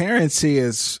 transparency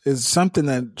is something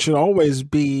that should always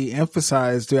be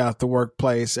emphasized throughout the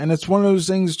workplace. And it's one of those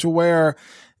things to where,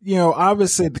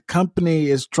 obviously the company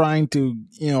is trying to,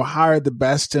 hire the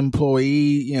best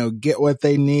employee, get what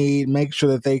they need, make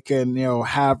sure that they can,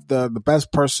 have the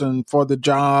best person for the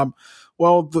job.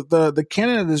 Well, the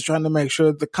candidate is trying to make sure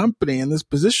that the company in this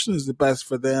position is the best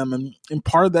for them. And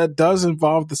part of that does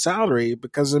involve the salary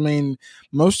because, I mean,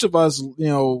 most of us,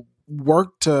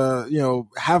 work to,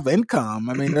 have income.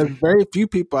 I mean, there's very few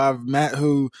people I've met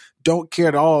who don't care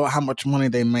at all how much money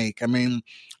they make. I mean,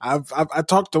 I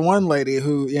talked to one lady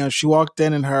who, she walked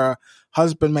in and her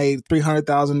husband made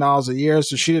 $300,000 a year.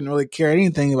 So she didn't really care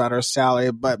anything about her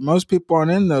salary, but most people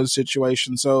aren't in those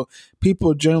situations. So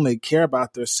people generally care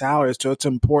about their salaries. So it's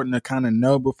important to kind of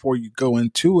know before you go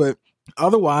into it.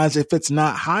 Otherwise, if it's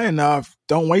not high enough,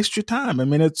 don't waste your time. I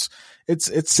mean, it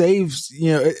saves,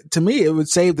 to me, it would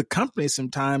save the company some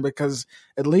time because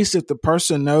at least if the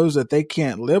person knows that they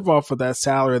can't live off of that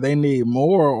salary, they need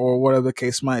more or whatever the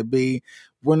case might be,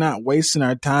 we're not wasting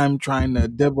our time trying to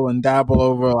dibble and dabble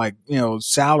over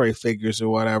salary figures or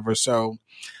whatever. So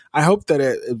I hope that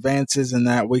it advances and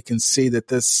that we can see that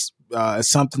this is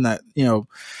something that,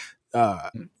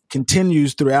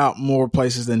 continues throughout more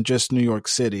places than just New York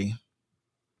City.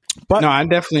 But no, I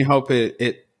definitely hope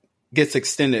it gets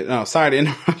extended. No, sorry to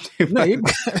interrupt you.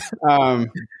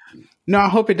 No, I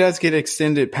hope it does get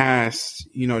extended past,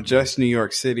 just New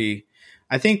York City.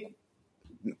 I think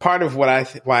part of why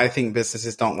I think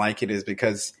businesses don't like it is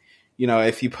because,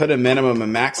 if you put a minimum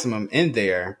and maximum in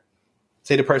there,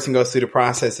 say the person goes through the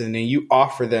process and then you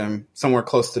offer them somewhere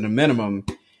close to the minimum,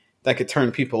 that could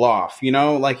turn people off.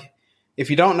 Like if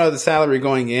you don't know the salary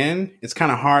going in, it's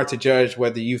kind of hard to judge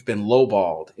whether you've been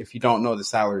lowballed if you don't know the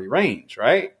salary range,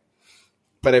 right?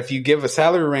 But if you give a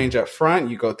salary range up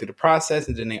front, you go through the process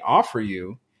and then they offer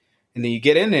you, and then you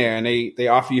get in there and they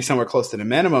offer you somewhere close to the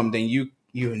minimum, then you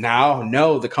now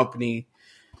know the company,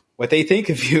 what they think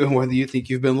of you and whether you think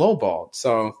you've been lowballed.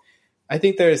 So I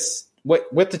think there's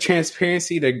with the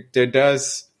transparency, there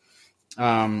does,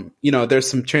 there's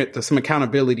some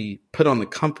accountability put on the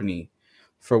company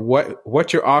for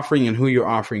what you're offering and who you're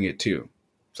offering it to.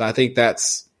 So I think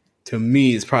that's, to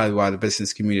me, is probably why the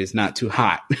business community is not too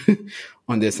hot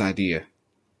on this idea.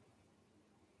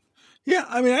 Yeah,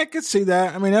 I mean, I could see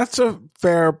that. I mean, that's a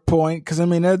fair point because, I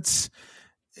mean, it's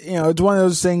one of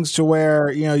those things to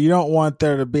where, you don't want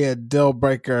there to be a deal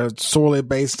breaker solely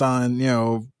based on,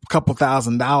 a couple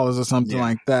 $1,000s or something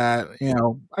like that.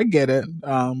 I get it.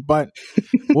 But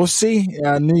we'll see.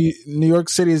 New York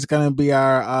City is going to be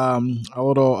our a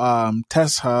little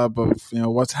test hub of,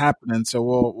 what's happening. So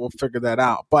we'll figure that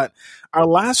out. But our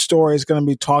last story is going to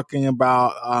be talking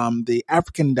about the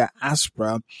African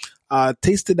diaspora.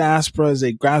 Taste the Diaspora is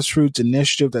a grassroots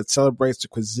initiative that celebrates the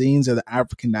cuisines of the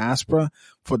African diaspora.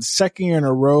 For the second year in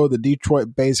a row, the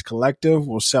Detroit-based collective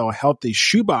will sell healthy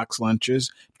shoebox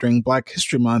lunches during Black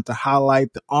History Month to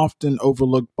highlight the often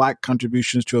overlooked Black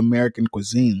contributions to American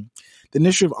cuisine. The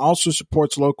initiative also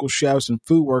supports local chefs and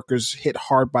food workers hit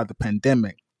hard by the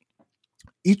pandemic.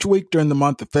 Each week during the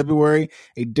month of February,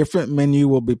 a different menu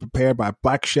will be prepared by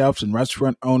Black chefs and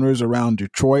restaurant owners around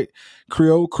Detroit.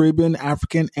 Creole, Caribbean,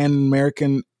 African,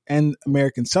 and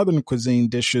American Southern cuisine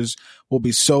dishes will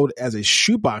be sold as a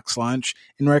shoebox lunch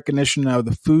in recognition of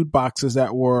the food boxes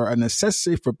that were a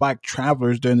necessity for Black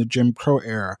travelers during the Jim Crow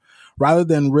era. Rather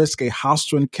than risk a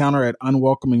hostile encounter at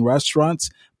unwelcoming restaurants,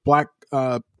 Black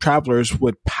travelers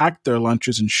would pack their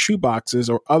lunches in shoeboxes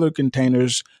or other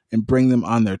containers and bring them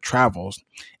on their travels.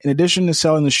 In addition to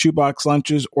selling the shoebox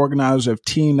lunches, organizers have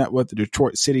teamed up with the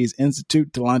Detroit City's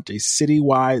Institute to launch a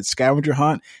citywide scavenger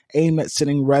hunt aimed at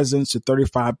sending residents to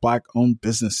 35 Black-owned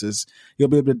businesses. You'll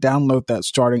be able to download that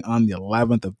starting on the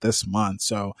 11th of this month.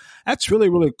 So that's really,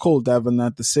 really cool, Devin,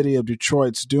 that the city of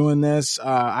Detroit's doing this.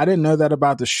 I didn't know that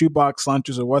about the shoebox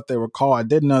lunches or what they were called. I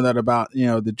did know that about,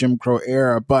 the Jim Crow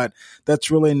era, but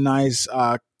that's really nice,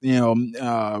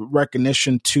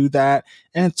 recognition to that.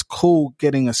 And it's cool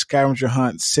getting a scavenger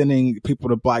hunt, sending people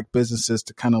to Black businesses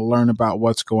to kind of learn about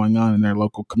what's going on in their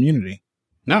local community.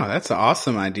 No, that's an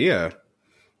awesome idea.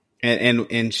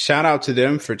 And shout out to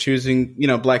them for choosing,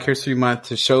 Black History Month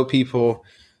to show people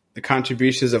the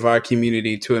contributions of our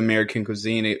community to American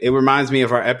cuisine. It reminds me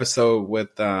of our episode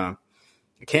with, I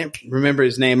can't remember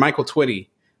his name, Michael Twitty,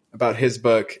 about his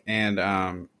book.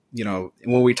 And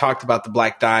when we talked about the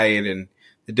Black diet and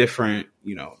the different,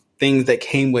 things that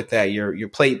came with that, your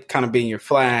plate kind of being your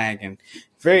flag, and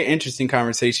very interesting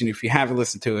conversation. If you haven't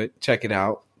listened to it, check it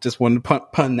out. Just wanted to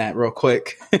pun that real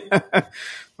quick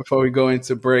before we go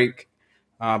into break.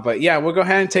 But yeah, we'll go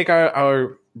ahead and take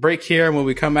our break here. And when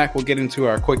we come back, we'll get into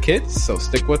our quick hits. So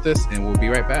stick with us and we'll be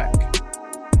right back.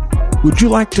 Would you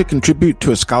like to contribute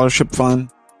to a scholarship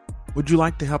fund? Would you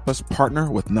like to help us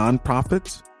partner with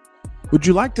nonprofits? Would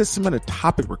you like to submit a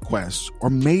topic request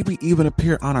or maybe even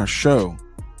appear on our show?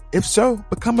 If so,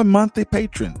 become a monthly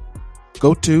patron.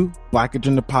 Go to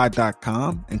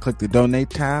blackagendapod.com and click the donate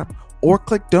tab, or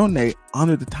click donate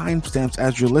under the timestamps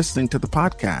as you're listening to the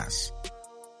podcast.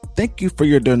 Thank you for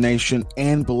your donation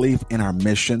and belief in our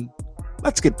mission.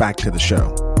 Let's get back to the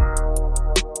show.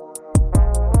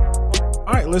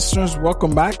 All right, listeners,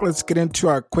 welcome back. Let's get into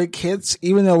our quick hits.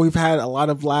 Even though we've had a lot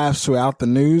of laughs throughout the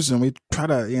news, and we try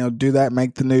to, do that,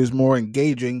 make the news more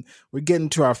engaging, we get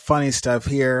into our funny stuff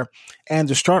here. And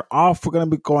to start off, we're going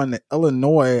to be going to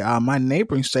Illinois, my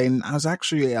neighboring state. And I was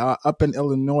actually up in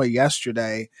Illinois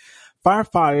yesterday.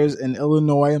 Firefighters in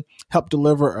Illinois helped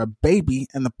deliver a baby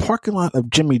in the parking lot of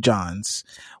Jimmy John's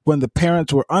when the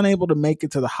parents were unable to make it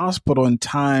to the hospital in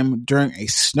time during a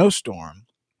snowstorm.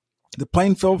 The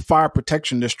Plainfield Fire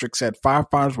Protection District said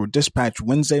firefighters were dispatched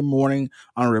Wednesday morning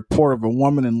on a report of a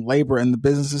woman in labor in the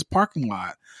business's parking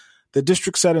lot. The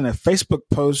district said in a Facebook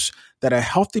post that a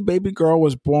healthy baby girl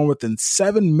was born within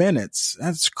 7 minutes.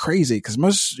 That's crazy because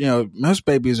most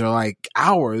babies are like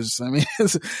hours. I mean,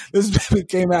 this baby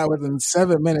came out within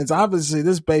 7 minutes. Obviously,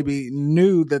 this baby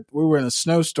knew that we were in a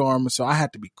snowstorm, so I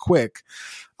had to be quick.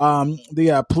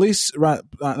 The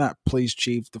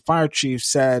fire chief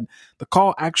said the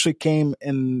call actually came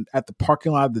in at the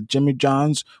parking lot of the Jimmy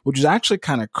John's, which is actually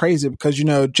kind of crazy because,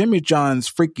 Jimmy John's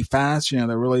freaky fast,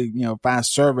 they're really,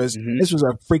 fast service. Mm-hmm. This was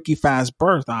a freaky fast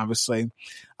birth, obviously.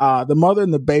 The mother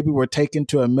and the baby were taken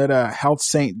to Amida Health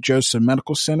St. Joseph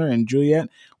Medical Center in Juliet,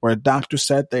 where a doctor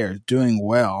said they are doing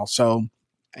well. So,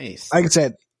 nice. Like I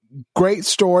said, great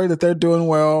story that they're doing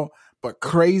well. But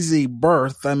crazy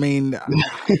birth. I mean,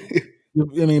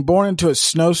 born into a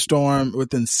snowstorm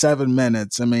within 7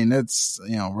 minutes. I mean, it's,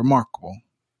 remarkable.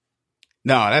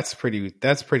 No, that's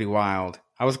pretty wild.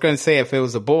 I was going to say, if it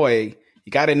was a boy,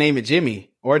 you got to name it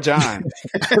Jimmy or John.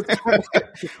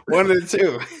 One of the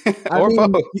two, or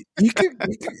both. You could,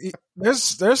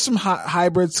 there's some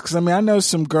hybrids. Cause I know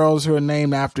some girls who are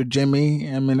named after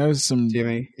Jimmy. I mean, there's some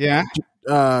Jimmy. Yeah.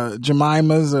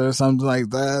 Jemimas or something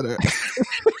like that. Or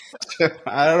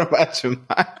I don't know about your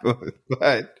mind,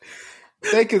 but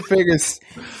they could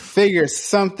figure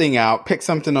something out, pick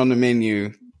something on the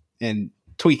menu and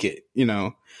tweak it,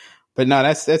 But no,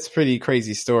 that's pretty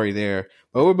crazy story there.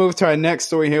 But we'll move to our next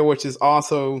story here, which is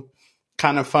also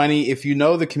kind of funny. If you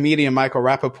know the comedian Michael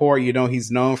Rappaport,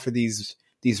 he's known for these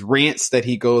rants that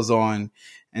he goes on.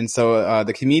 And so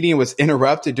the comedian was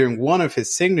interrupted during one of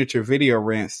his signature video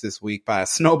rants this week by a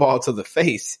snowball to the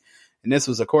face. And this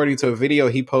was according to a video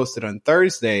he posted on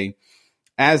Thursday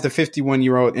as the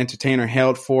 51-year-old entertainer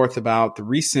held forth about the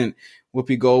recent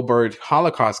Whoopi Goldberg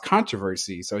Holocaust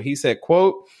controversy. So he said,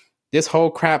 quote, "This whole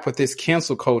crap with this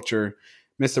cancel culture."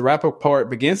 Mr. Rappaport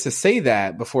begins to say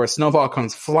that before a snowball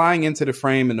comes flying into the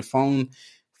frame and the phone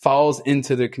falls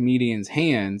into the comedian's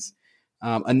hands.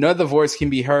 Another voice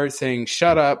can be heard saying,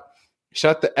 "Shut up,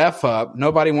 shut the F up.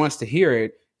 Nobody wants to hear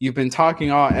it. You've been talking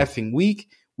all effing week.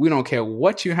 We don't care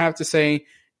what you have to say.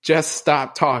 Just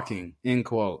stop talking," end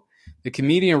quote. The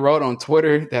comedian wrote on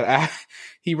Twitter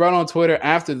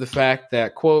after the fact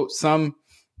that, quote, "Some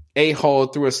a-hole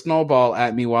threw a snowball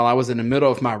at me while I was in the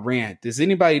middle of my rant. Does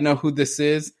anybody know who this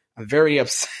is? I'm very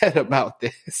upset about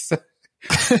this." So,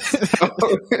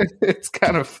 it's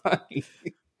kind of funny.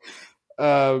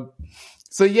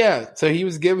 So he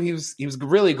was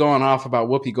really going off about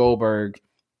Whoopi Goldberg,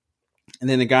 and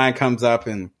then the guy comes up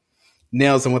and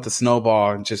nails him with a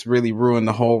snowball and just really ruined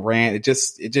the whole rant. It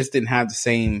just didn't have the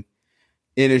same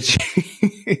energy.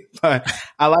 But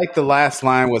I like the last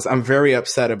line was, "I'm very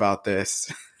upset about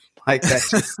this." Like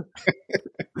that.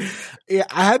 Yeah,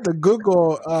 I had to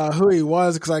Google who he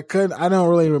was because I don't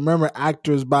really remember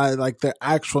actors by like their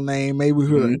actual name, maybe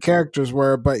who the characters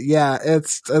were. But yeah,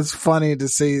 it's funny to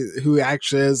see who he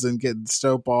actually is and getting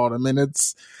snowballed. I mean,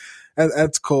 that's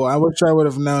cool. I wish I would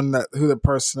have known who the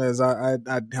person is.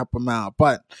 I'd help him out.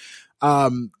 But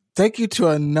take you to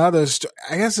another story.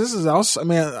 I guess this is also,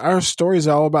 our stories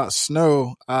are all about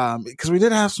snow because we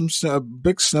did have a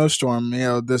big snowstorm. We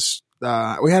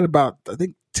had about, I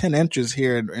think, 10 inches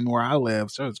here in where I live,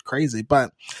 so it's crazy.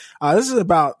 But this is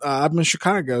about, I'm in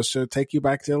Chicago, so take you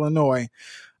back to Illinois.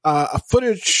 A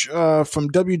footage from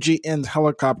WGN's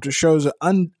helicopter shows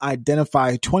an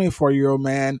unidentified 24-year-old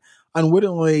man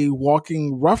unwittingly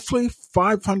walking roughly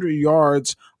 500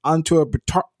 yards onto a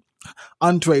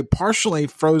partially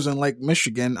frozen Lake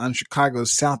Michigan on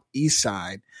Chicago's southeast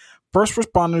side. First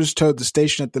responders told the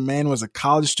station that the man was a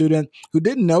college student who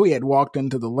didn't know he had walked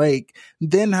into the lake,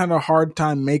 then had a hard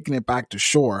time making it back to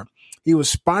shore. He was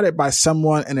spotted by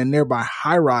someone in a nearby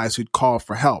high-rise who'd called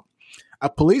for help. A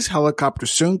police helicopter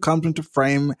soon comes into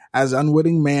frame as an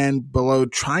unwitting man below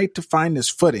tried to find his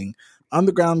footing.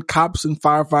 Underground cops and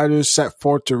firefighters set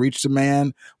forth to reach the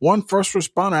man. One first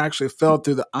responder actually fell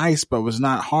through the ice but was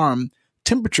not harmed.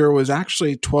 Temperature was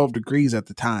actually 12 degrees at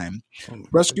the time.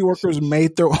 Rescue workers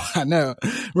made their way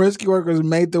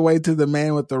to the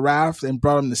man with the raft and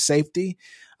brought him to safety.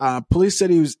 Police said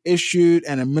he was issued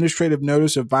an administrative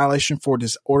notice of violation for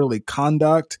disorderly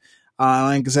conduct.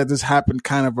 Like I said, this happened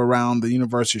kind of around the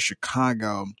University of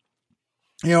Chicago.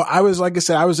 I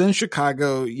was in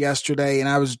Chicago yesterday and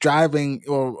I was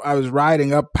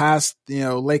riding up past,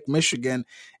 Lake Michigan,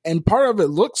 and part of it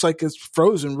looks like it's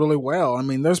frozen really well. I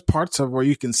mean, there's parts of where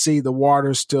you can see the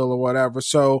water still or whatever.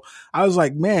 So I was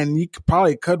like, man, you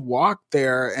could walk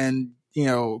there and,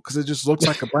 cause it just looks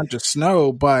like a bunch of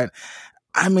snow. But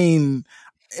I mean,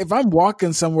 if I'm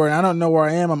walking somewhere and I don't know where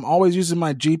I am, I'm always using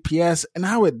my GPS and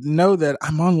I would know that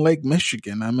I'm on Lake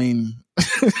Michigan. I mean,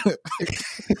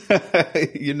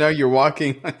 you're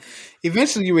walking.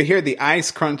 Eventually you would hear the ice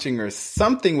crunching or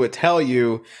something would tell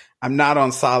you I'm not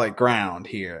on solid ground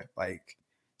here. Like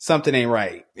something ain't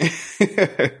right.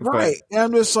 Right. And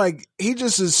I'm just like, he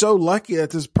just is so lucky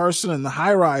that this person in the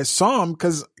high rise saw him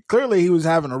because clearly he was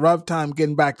having a rough time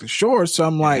getting back to shore. So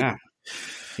I'm like,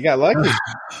 you got lucky.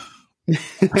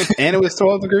 And it was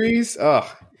 12 degrees. Oh,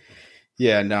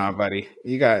 yeah, nah, buddy.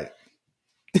 You got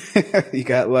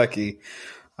lucky.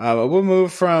 We'll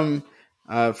move from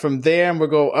there and we'll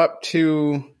go up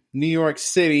to New York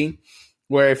City,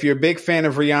 where if you're a big fan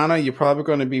of Rihanna, you're probably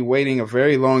going to be waiting a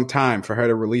very long time for her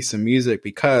to release some music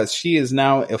because she is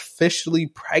now officially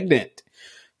pregnant.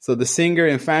 So the singer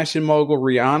and fashion mogul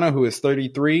Rihanna, who is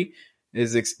 33,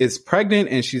 is pregnant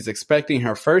and she's expecting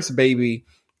her first baby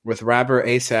with rapper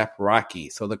A$AP Rocky.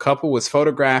 So the couple was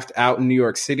photographed out in New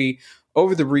York City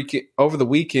over the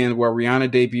weekend, where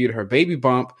Rihanna debuted her baby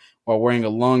bump while wearing a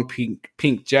long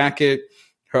pink jacket.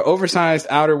 Her oversized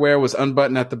outerwear was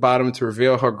unbuttoned at the bottom to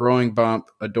reveal her growing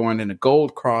bump, adorned in a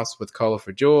gold cross with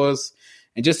colorful jewels.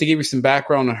 And just to give you some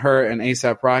background on her and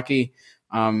A$AP Rocky,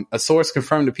 a source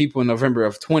confirmed to people in November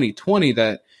of 2020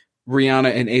 that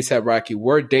Rihanna and A$AP Rocky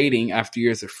were dating after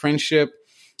years of friendship.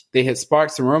 They had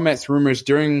sparked some romance rumors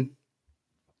since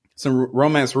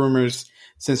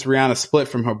Rihanna split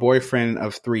from her boyfriend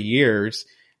of 3 years.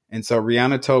 And so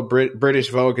Rihanna told British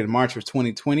Vogue in March of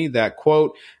 2020 that,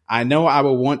 quote, "I know I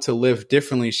will want to live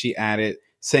differently," she added,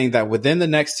 saying that within the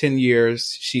next 10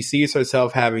 years, she sees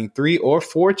herself having 3 or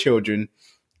 4 children,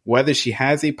 whether she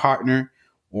has a partner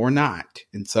or not.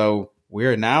 And so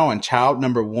we're now on child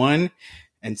number 1.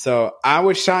 And so I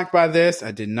was shocked by this.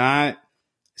 I did not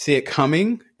see it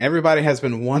coming. Everybody has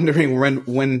been wondering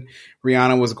when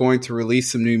Rihanna was going to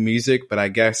release some new music, but I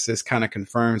guess this kind of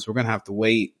confirms we're going to have to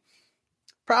wait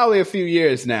probably a few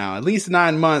years now, at least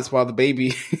 9 months while the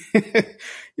baby,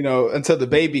 until the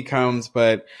baby comes.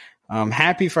 But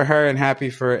happy for her and happy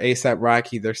for A$AP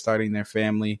Rocky. They're starting their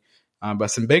family. But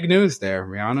some big news there.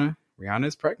 Rihanna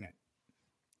is pregnant.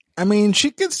 I mean,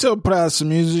 she can still put out some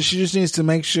music. She just needs to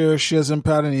make sure she doesn't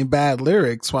put out any bad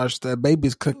lyrics while the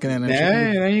baby's cooking. And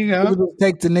there you go.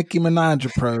 Take the Nicki Minaj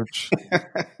approach.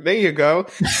 There you go.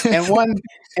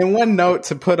 And one note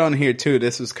to put on here too.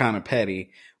 This was kind of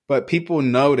petty, but people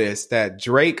noticed that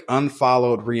Drake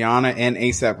unfollowed Rihanna and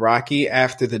A$AP Rocky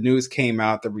after the news came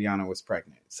out that Rihanna was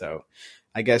pregnant. So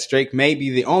I guess Drake may be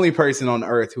the only person on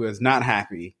earth who is not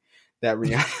happy that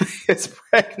Rihanna is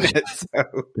pregnant. So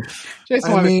just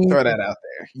wanted to throw that out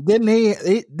there. Didn't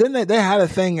they had a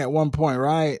thing at one point,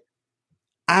 right?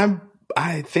 I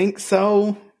think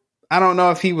so. I don't know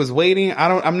if he was waiting.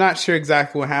 I'm not sure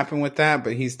exactly what happened with that,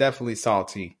 but he's definitely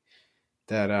salty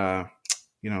that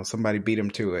somebody beat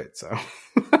him to it. So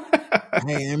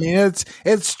hey, I mean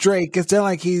it's Drake. It's not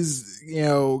like he's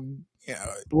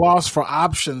lost for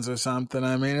options or something.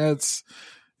 I mean it's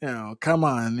come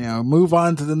on, move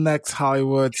on to the next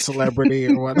Hollywood celebrity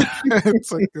or whatever.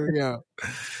 It's like,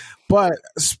 But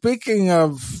speaking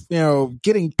of,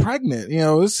 getting pregnant,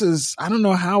 this is, I don't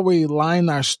know how we line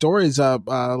our stories up,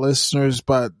 listeners,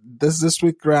 but this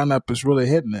week roundup is really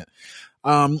hitting it.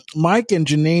 Mike and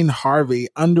Janine Harvey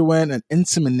underwent an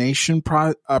insemination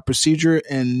procedure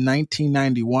in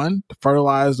 1991 to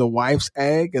fertilize the wife's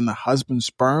egg and the husband's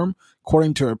sperm,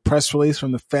 according to a press release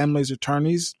from the family's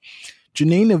attorneys.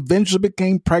 Janine eventually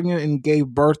became pregnant and gave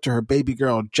birth to her baby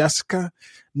girl, Jessica.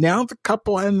 Now the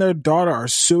couple and their daughter are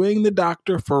suing the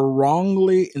doctor for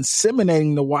wrongly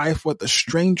inseminating the wife with a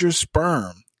stranger's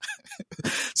sperm.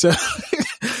 So,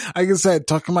 like I said,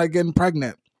 talking about getting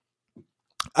pregnant.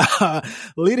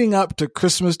 Leading up to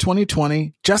Christmas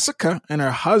 2020, Jessica and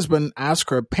her husband asked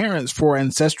her parents for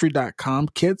Ancestry.com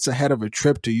kits ahead of a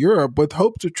trip to Europe with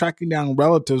hopes of tracking down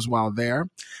relatives while there.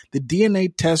 The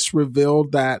DNA test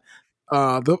revealed that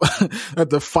that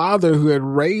the father who had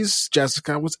raised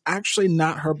Jessica was actually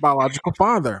not her biological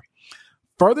father.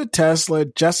 Further tests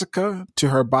led Jessica to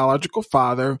her biological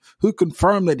father, who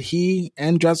confirmed that he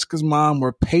and Jessica's mom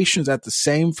were patients at the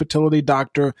same fertility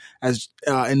doctor as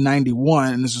in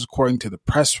 91, and this is according to the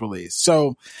press release.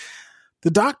 So the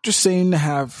doctor seemed to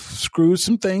have screwed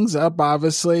some things up.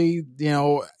 Obviously, That's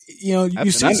you see an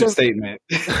understatement.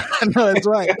 I know, that's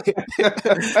right.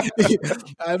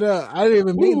 I know. I didn't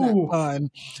even mean that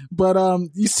pun. But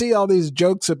you see all these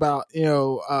jokes about,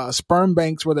 sperm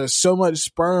banks where there's so much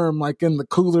sperm like in the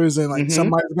coolers and like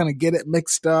somebody's going to get it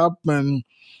mixed up, and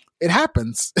it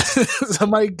happens.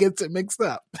 Somebody gets it mixed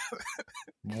up.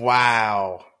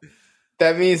 Wow.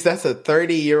 That means that's a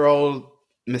 30-year-old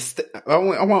mistake. I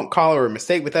won't call her a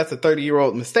mistake, but that's a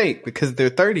 30-year-old mistake because they're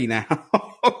 30 now.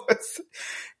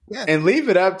 Yeah. And leave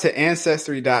it up to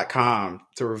Ancestry.com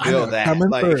to reveal that.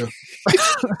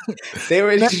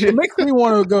 It makes me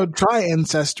want to go try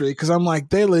Ancestry because I'm like,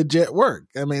 they legit work.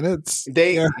 I mean,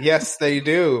 yes, they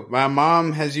do. My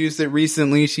mom has used it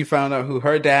recently. She found out who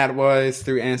her dad was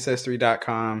through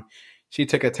Ancestry.com. She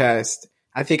took a test.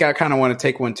 I think I kind of want to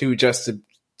take one too, just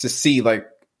to see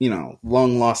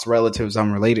long lost relatives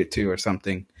I'm related to or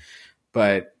something.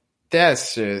 But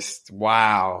that's just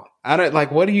wow.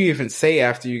 What do you even say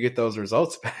after you get those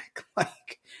results back?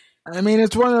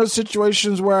 It's one of those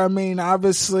situations where,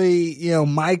 obviously,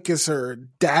 Mike is her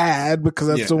dad because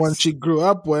that's the one she grew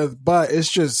up with, but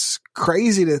it's just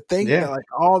crazy to think that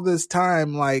all this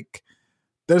time,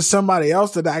 there's somebody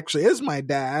else that actually is my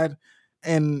dad.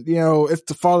 And, it's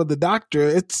the fault of the doctor.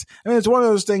 It's one of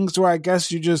those things where I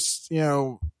guess you just,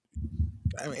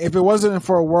 if it wasn't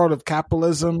for a world of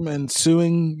capitalism and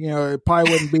suing, it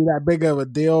probably wouldn't be that big of a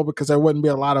deal because there wouldn't be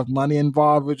a lot of money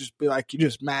involved. It would just be like, you're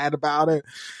just mad about it.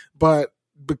 But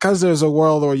because there's a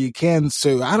world where you can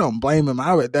sue, I don't blame him.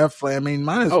 I would definitely,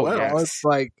 might as well. Yes. It's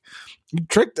like, you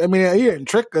tricked, he didn't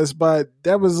trick us, but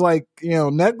that was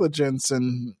negligence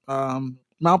and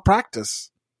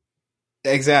malpractice.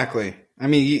 Exactly.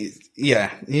 He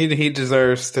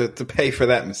deserves to pay for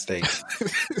that mistake.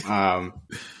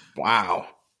 Wow.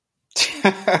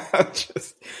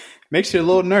 Just makes you a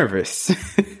little nervous.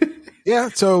 Yeah.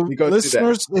 So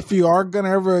listeners, if you are going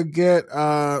to ever get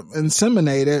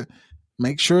inseminated,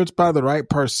 make sure it's by the right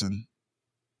person.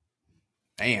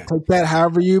 Damn. Take that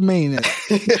however you mean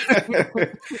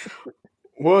it.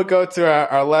 We'll go to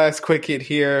our last quick hit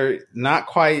here. Not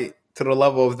quite to the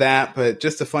level of that, but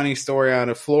just a funny story out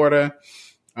of Florida.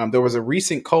 There was a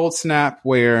recent cold snap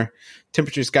where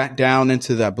temperatures got down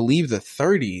into, I believe, the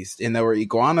 30s, and there were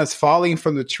iguanas falling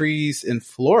from the trees in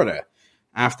Florida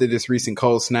after this recent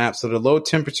cold snap. So the low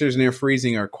temperatures near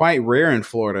freezing are quite rare in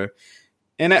Florida.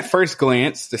 And at first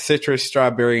glance, the citrus,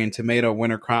 strawberry, and tomato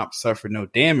winter crops suffered no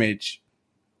damage.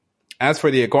 As for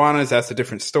the iguanas, that's a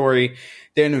different story.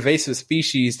 They're an invasive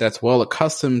species that's well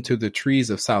accustomed to the trees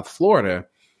of South Florida.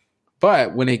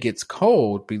 But when it gets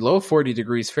cold, below 40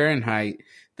 degrees Fahrenheit,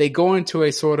 they go into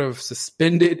a sort of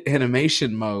suspended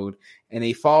animation mode and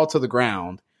they fall to the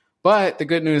ground. But the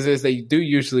good news is they do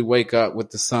usually wake up with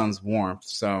the sun's warmth.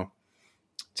 So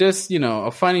just,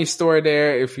 a funny story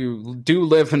there. If you do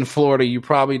live in Florida, you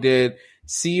probably did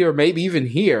see or maybe even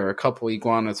hear a couple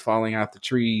iguanas falling out the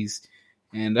trees.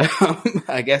 And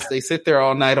I guess they sit there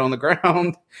all night on the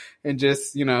ground and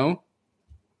just,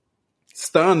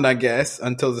 stunned, I guess,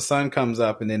 until the sun comes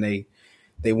up and then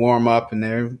they warm up and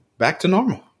they're back to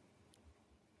normal.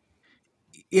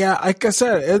 Yeah, like I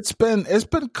said, it's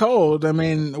been cold.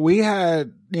 We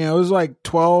had, it was like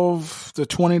 12 to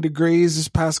 20 degrees this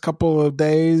past couple of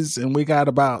days, and we got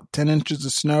about 10 inches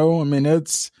of snow.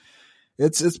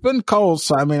 It's been cold.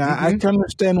 So, I can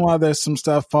understand why there's some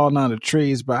stuff falling out of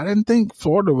trees, but I didn't think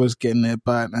Florida was getting it.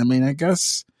 But I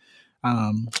guess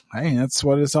Hey, that's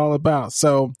what it's all about.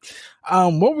 So,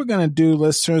 what we're going to do,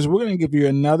 listeners, we're going to give you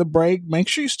another break. Make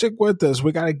sure you stick with us.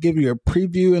 We got to give you a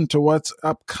preview into what's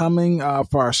upcoming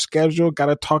for our schedule. Got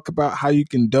to talk about how you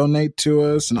can donate to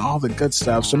us and all the good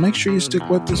stuff. So make sure you stick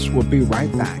with us. We'll be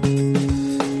right back.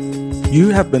 You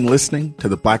have been listening to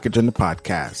the Black Agenda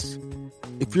Podcast.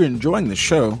 If you're enjoying the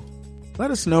show, let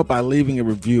us know by leaving a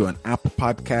review on Apple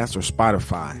Podcasts or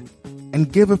Spotify,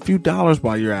 and give a few dollars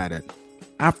while you're at it.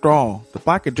 After all, the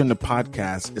Black Agenda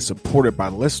Podcast is supported by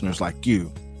listeners like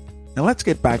you. Now let's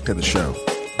get back to the show.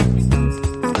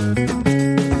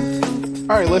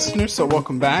 All right, listeners, so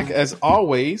welcome back. As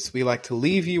always, we like to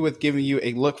leave you with giving you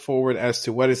a look forward as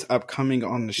to what is upcoming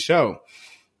on the show.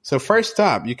 So first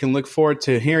up, you can look forward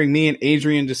to hearing me and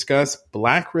Adrian discuss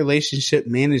Black relationship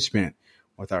management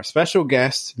with our special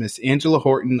guest, Miss Angela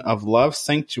Horton of Love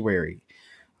Sanctuary.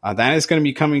 That is going to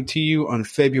be coming to you on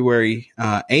February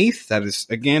 8th. That is,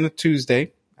 again, a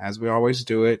Tuesday, as we always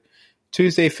do it.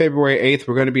 Tuesday, February 8th,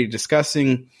 we're going to be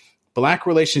discussing Black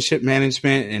relationship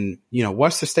management and,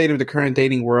 what's the state of the current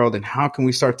dating world and how can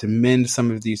we start to mend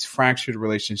some of these fractured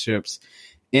relationships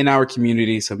in our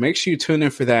community. So make sure you tune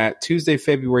in for that. Tuesday,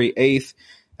 February 8th.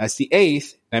 That's the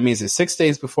 8th. That means it's 6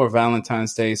 days before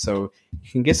Valentine's Day. So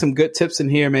you can get some good tips in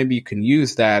here. Maybe you can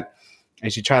use that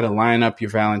as you try to line up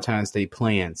your Valentine's Day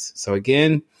plans. So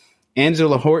again,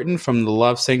 Angela Horton from the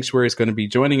Love Sanctuary is going to be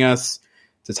joining us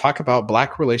to talk about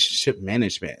Black relationship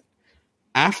management.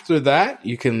 After that,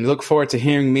 you can look forward to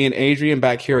hearing me and Adrian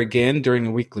back here again during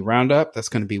the weekly roundup. That's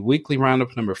going to be weekly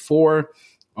roundup number 4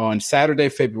 on Saturday,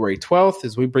 February 12th,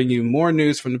 as we bring you more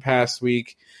news from the past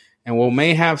week. And we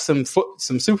may have some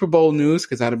Super Bowl news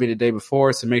because that'll be the day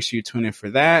before. So make sure you tune in for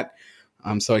that.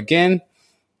 So again,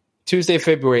 Tuesday,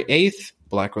 February 8th,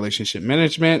 Black Relationship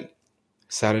Management.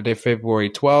 Saturday, February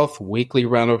 12th, weekly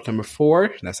roundup number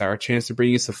 4. That's our chance to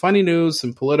bring you some funny news,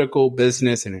 some political,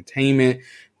 business, entertainment.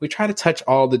 We try to touch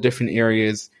all the different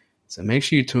areas. So make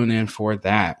sure you tune in for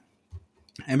that.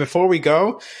 And before we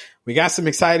go, we got some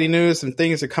exciting news. Some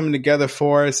things are coming together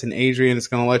for us. And Adrian is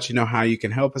going to let you know how you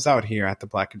can help us out here at the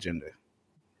Black Agenda.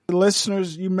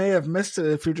 Listeners, you may have missed it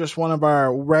if you're just one of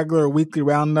our regular weekly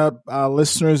roundup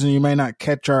listeners and you may not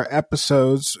catch our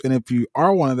episodes. And if you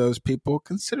are one of those people,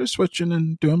 consider switching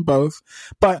and doing both.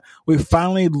 But we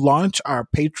finally launched our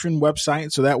Patreon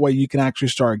website so that way you can actually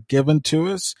start giving to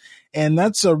us. And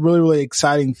that's a really, really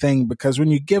exciting thing because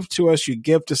when you give to us, you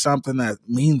give to something that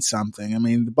means something. I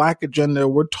mean, the Black Agenda,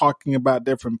 we're talking about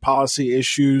different policy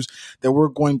issues that we're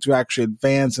going to actually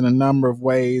advance in a number of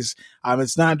ways.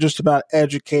 It's not just about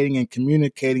educating and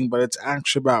communicating, but it's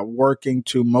actually about working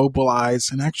to mobilize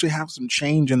and actually have some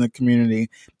change in the community.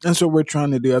 That's what we're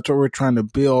trying to do. That's what we're trying to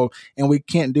build. And we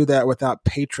can't do that without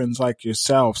patrons like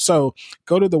yourself. So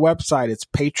go to the website. It's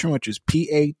Patreon, which is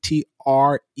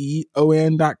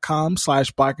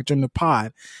patreon.com/Black Agenda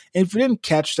Pod. And if you didn't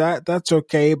catch that, that's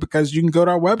okay because you can go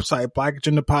to our website,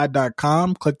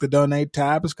 blackagendapod.com, click the donate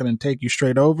tab. It's going to take you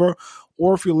straight over.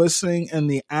 Or if you're listening in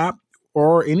the app,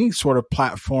 or any sort of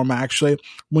platform, actually,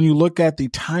 when you look at the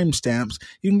timestamps,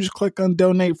 you can just click on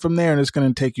donate from there and it's going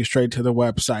to take you straight to the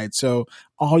website. So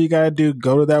all you got to do,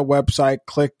 go to that website,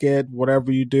 click it,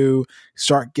 whatever you do,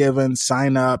 start giving,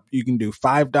 sign up. You can do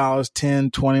 $5,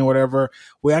 $10, $20, whatever.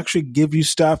 We actually give you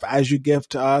stuff as you give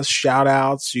to us, shout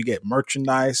outs, you get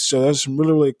merchandise. So there's some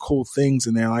really, really cool things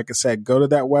in there. Like I said, go to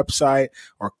that website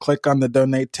or click on the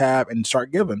donate tab and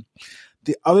start giving.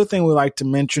 The other thing we like to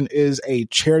mention is a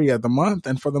charity of the month.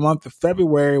 And for the month of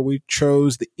February, we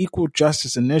chose the Equal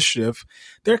Justice Initiative.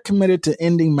 They're committed to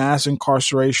ending mass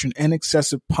incarceration and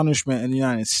excessive punishment in the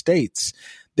United States.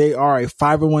 They are a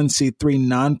 501c3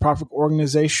 nonprofit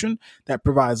organization that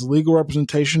provides legal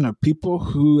representation of people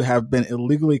who have been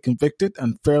illegally convicted,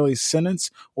 unfairly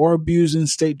sentenced, or abused in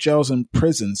state jails and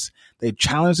prisons. They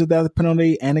challenge the death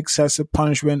penalty and excessive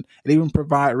punishment and even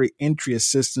provide reentry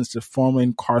assistance to formerly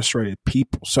incarcerated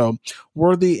people. So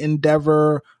worthy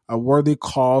endeavor, a worthy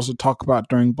cause to talk about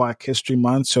during Black History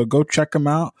Month. So go check them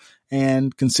out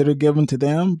and consider giving to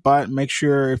them. But make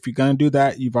sure if you're going to do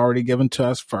that, you've already given to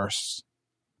us first.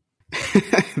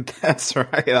 That's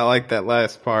right. I like that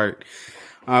last part.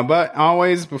 But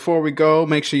always, before we go,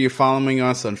 make sure you're following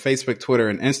us on Facebook, Twitter,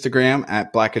 and Instagram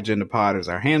at Black Agenda Pod is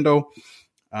our handle.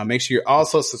 Make sure you're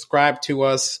also subscribed to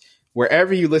us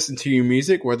wherever you listen to your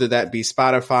music, whether that be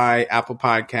Spotify, Apple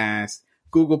Podcasts,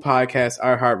 Google Podcasts,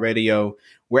 iHeartRadio.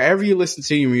 Wherever you listen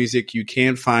to your music, you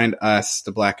can find us,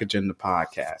 the Black Agenda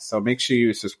Podcast. So make sure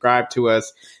you subscribe to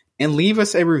us and leave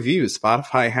us a review.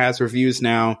 Spotify has reviews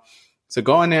now. So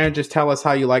go in there and just tell us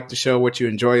how you like the show, what you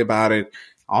enjoy about it.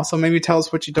 Also, maybe tell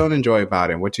us what you don't enjoy about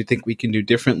it, what you think we can do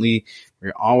differently.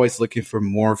 We're always looking for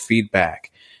more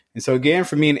feedback. And so again,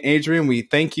 for me and Adrian, we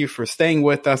thank you for staying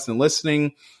with us and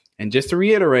listening. And just to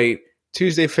reiterate,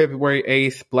 Tuesday, February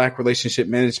 8th, Black Relationship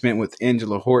Management with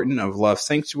Angela Horton of Love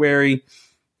Sanctuary.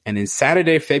 And then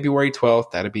Saturday, February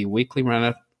 12th, that'll be weekly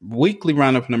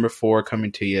roundup number 4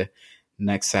 coming to you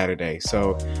next Saturday.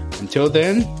 So until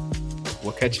then,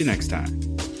 we'll catch you next time.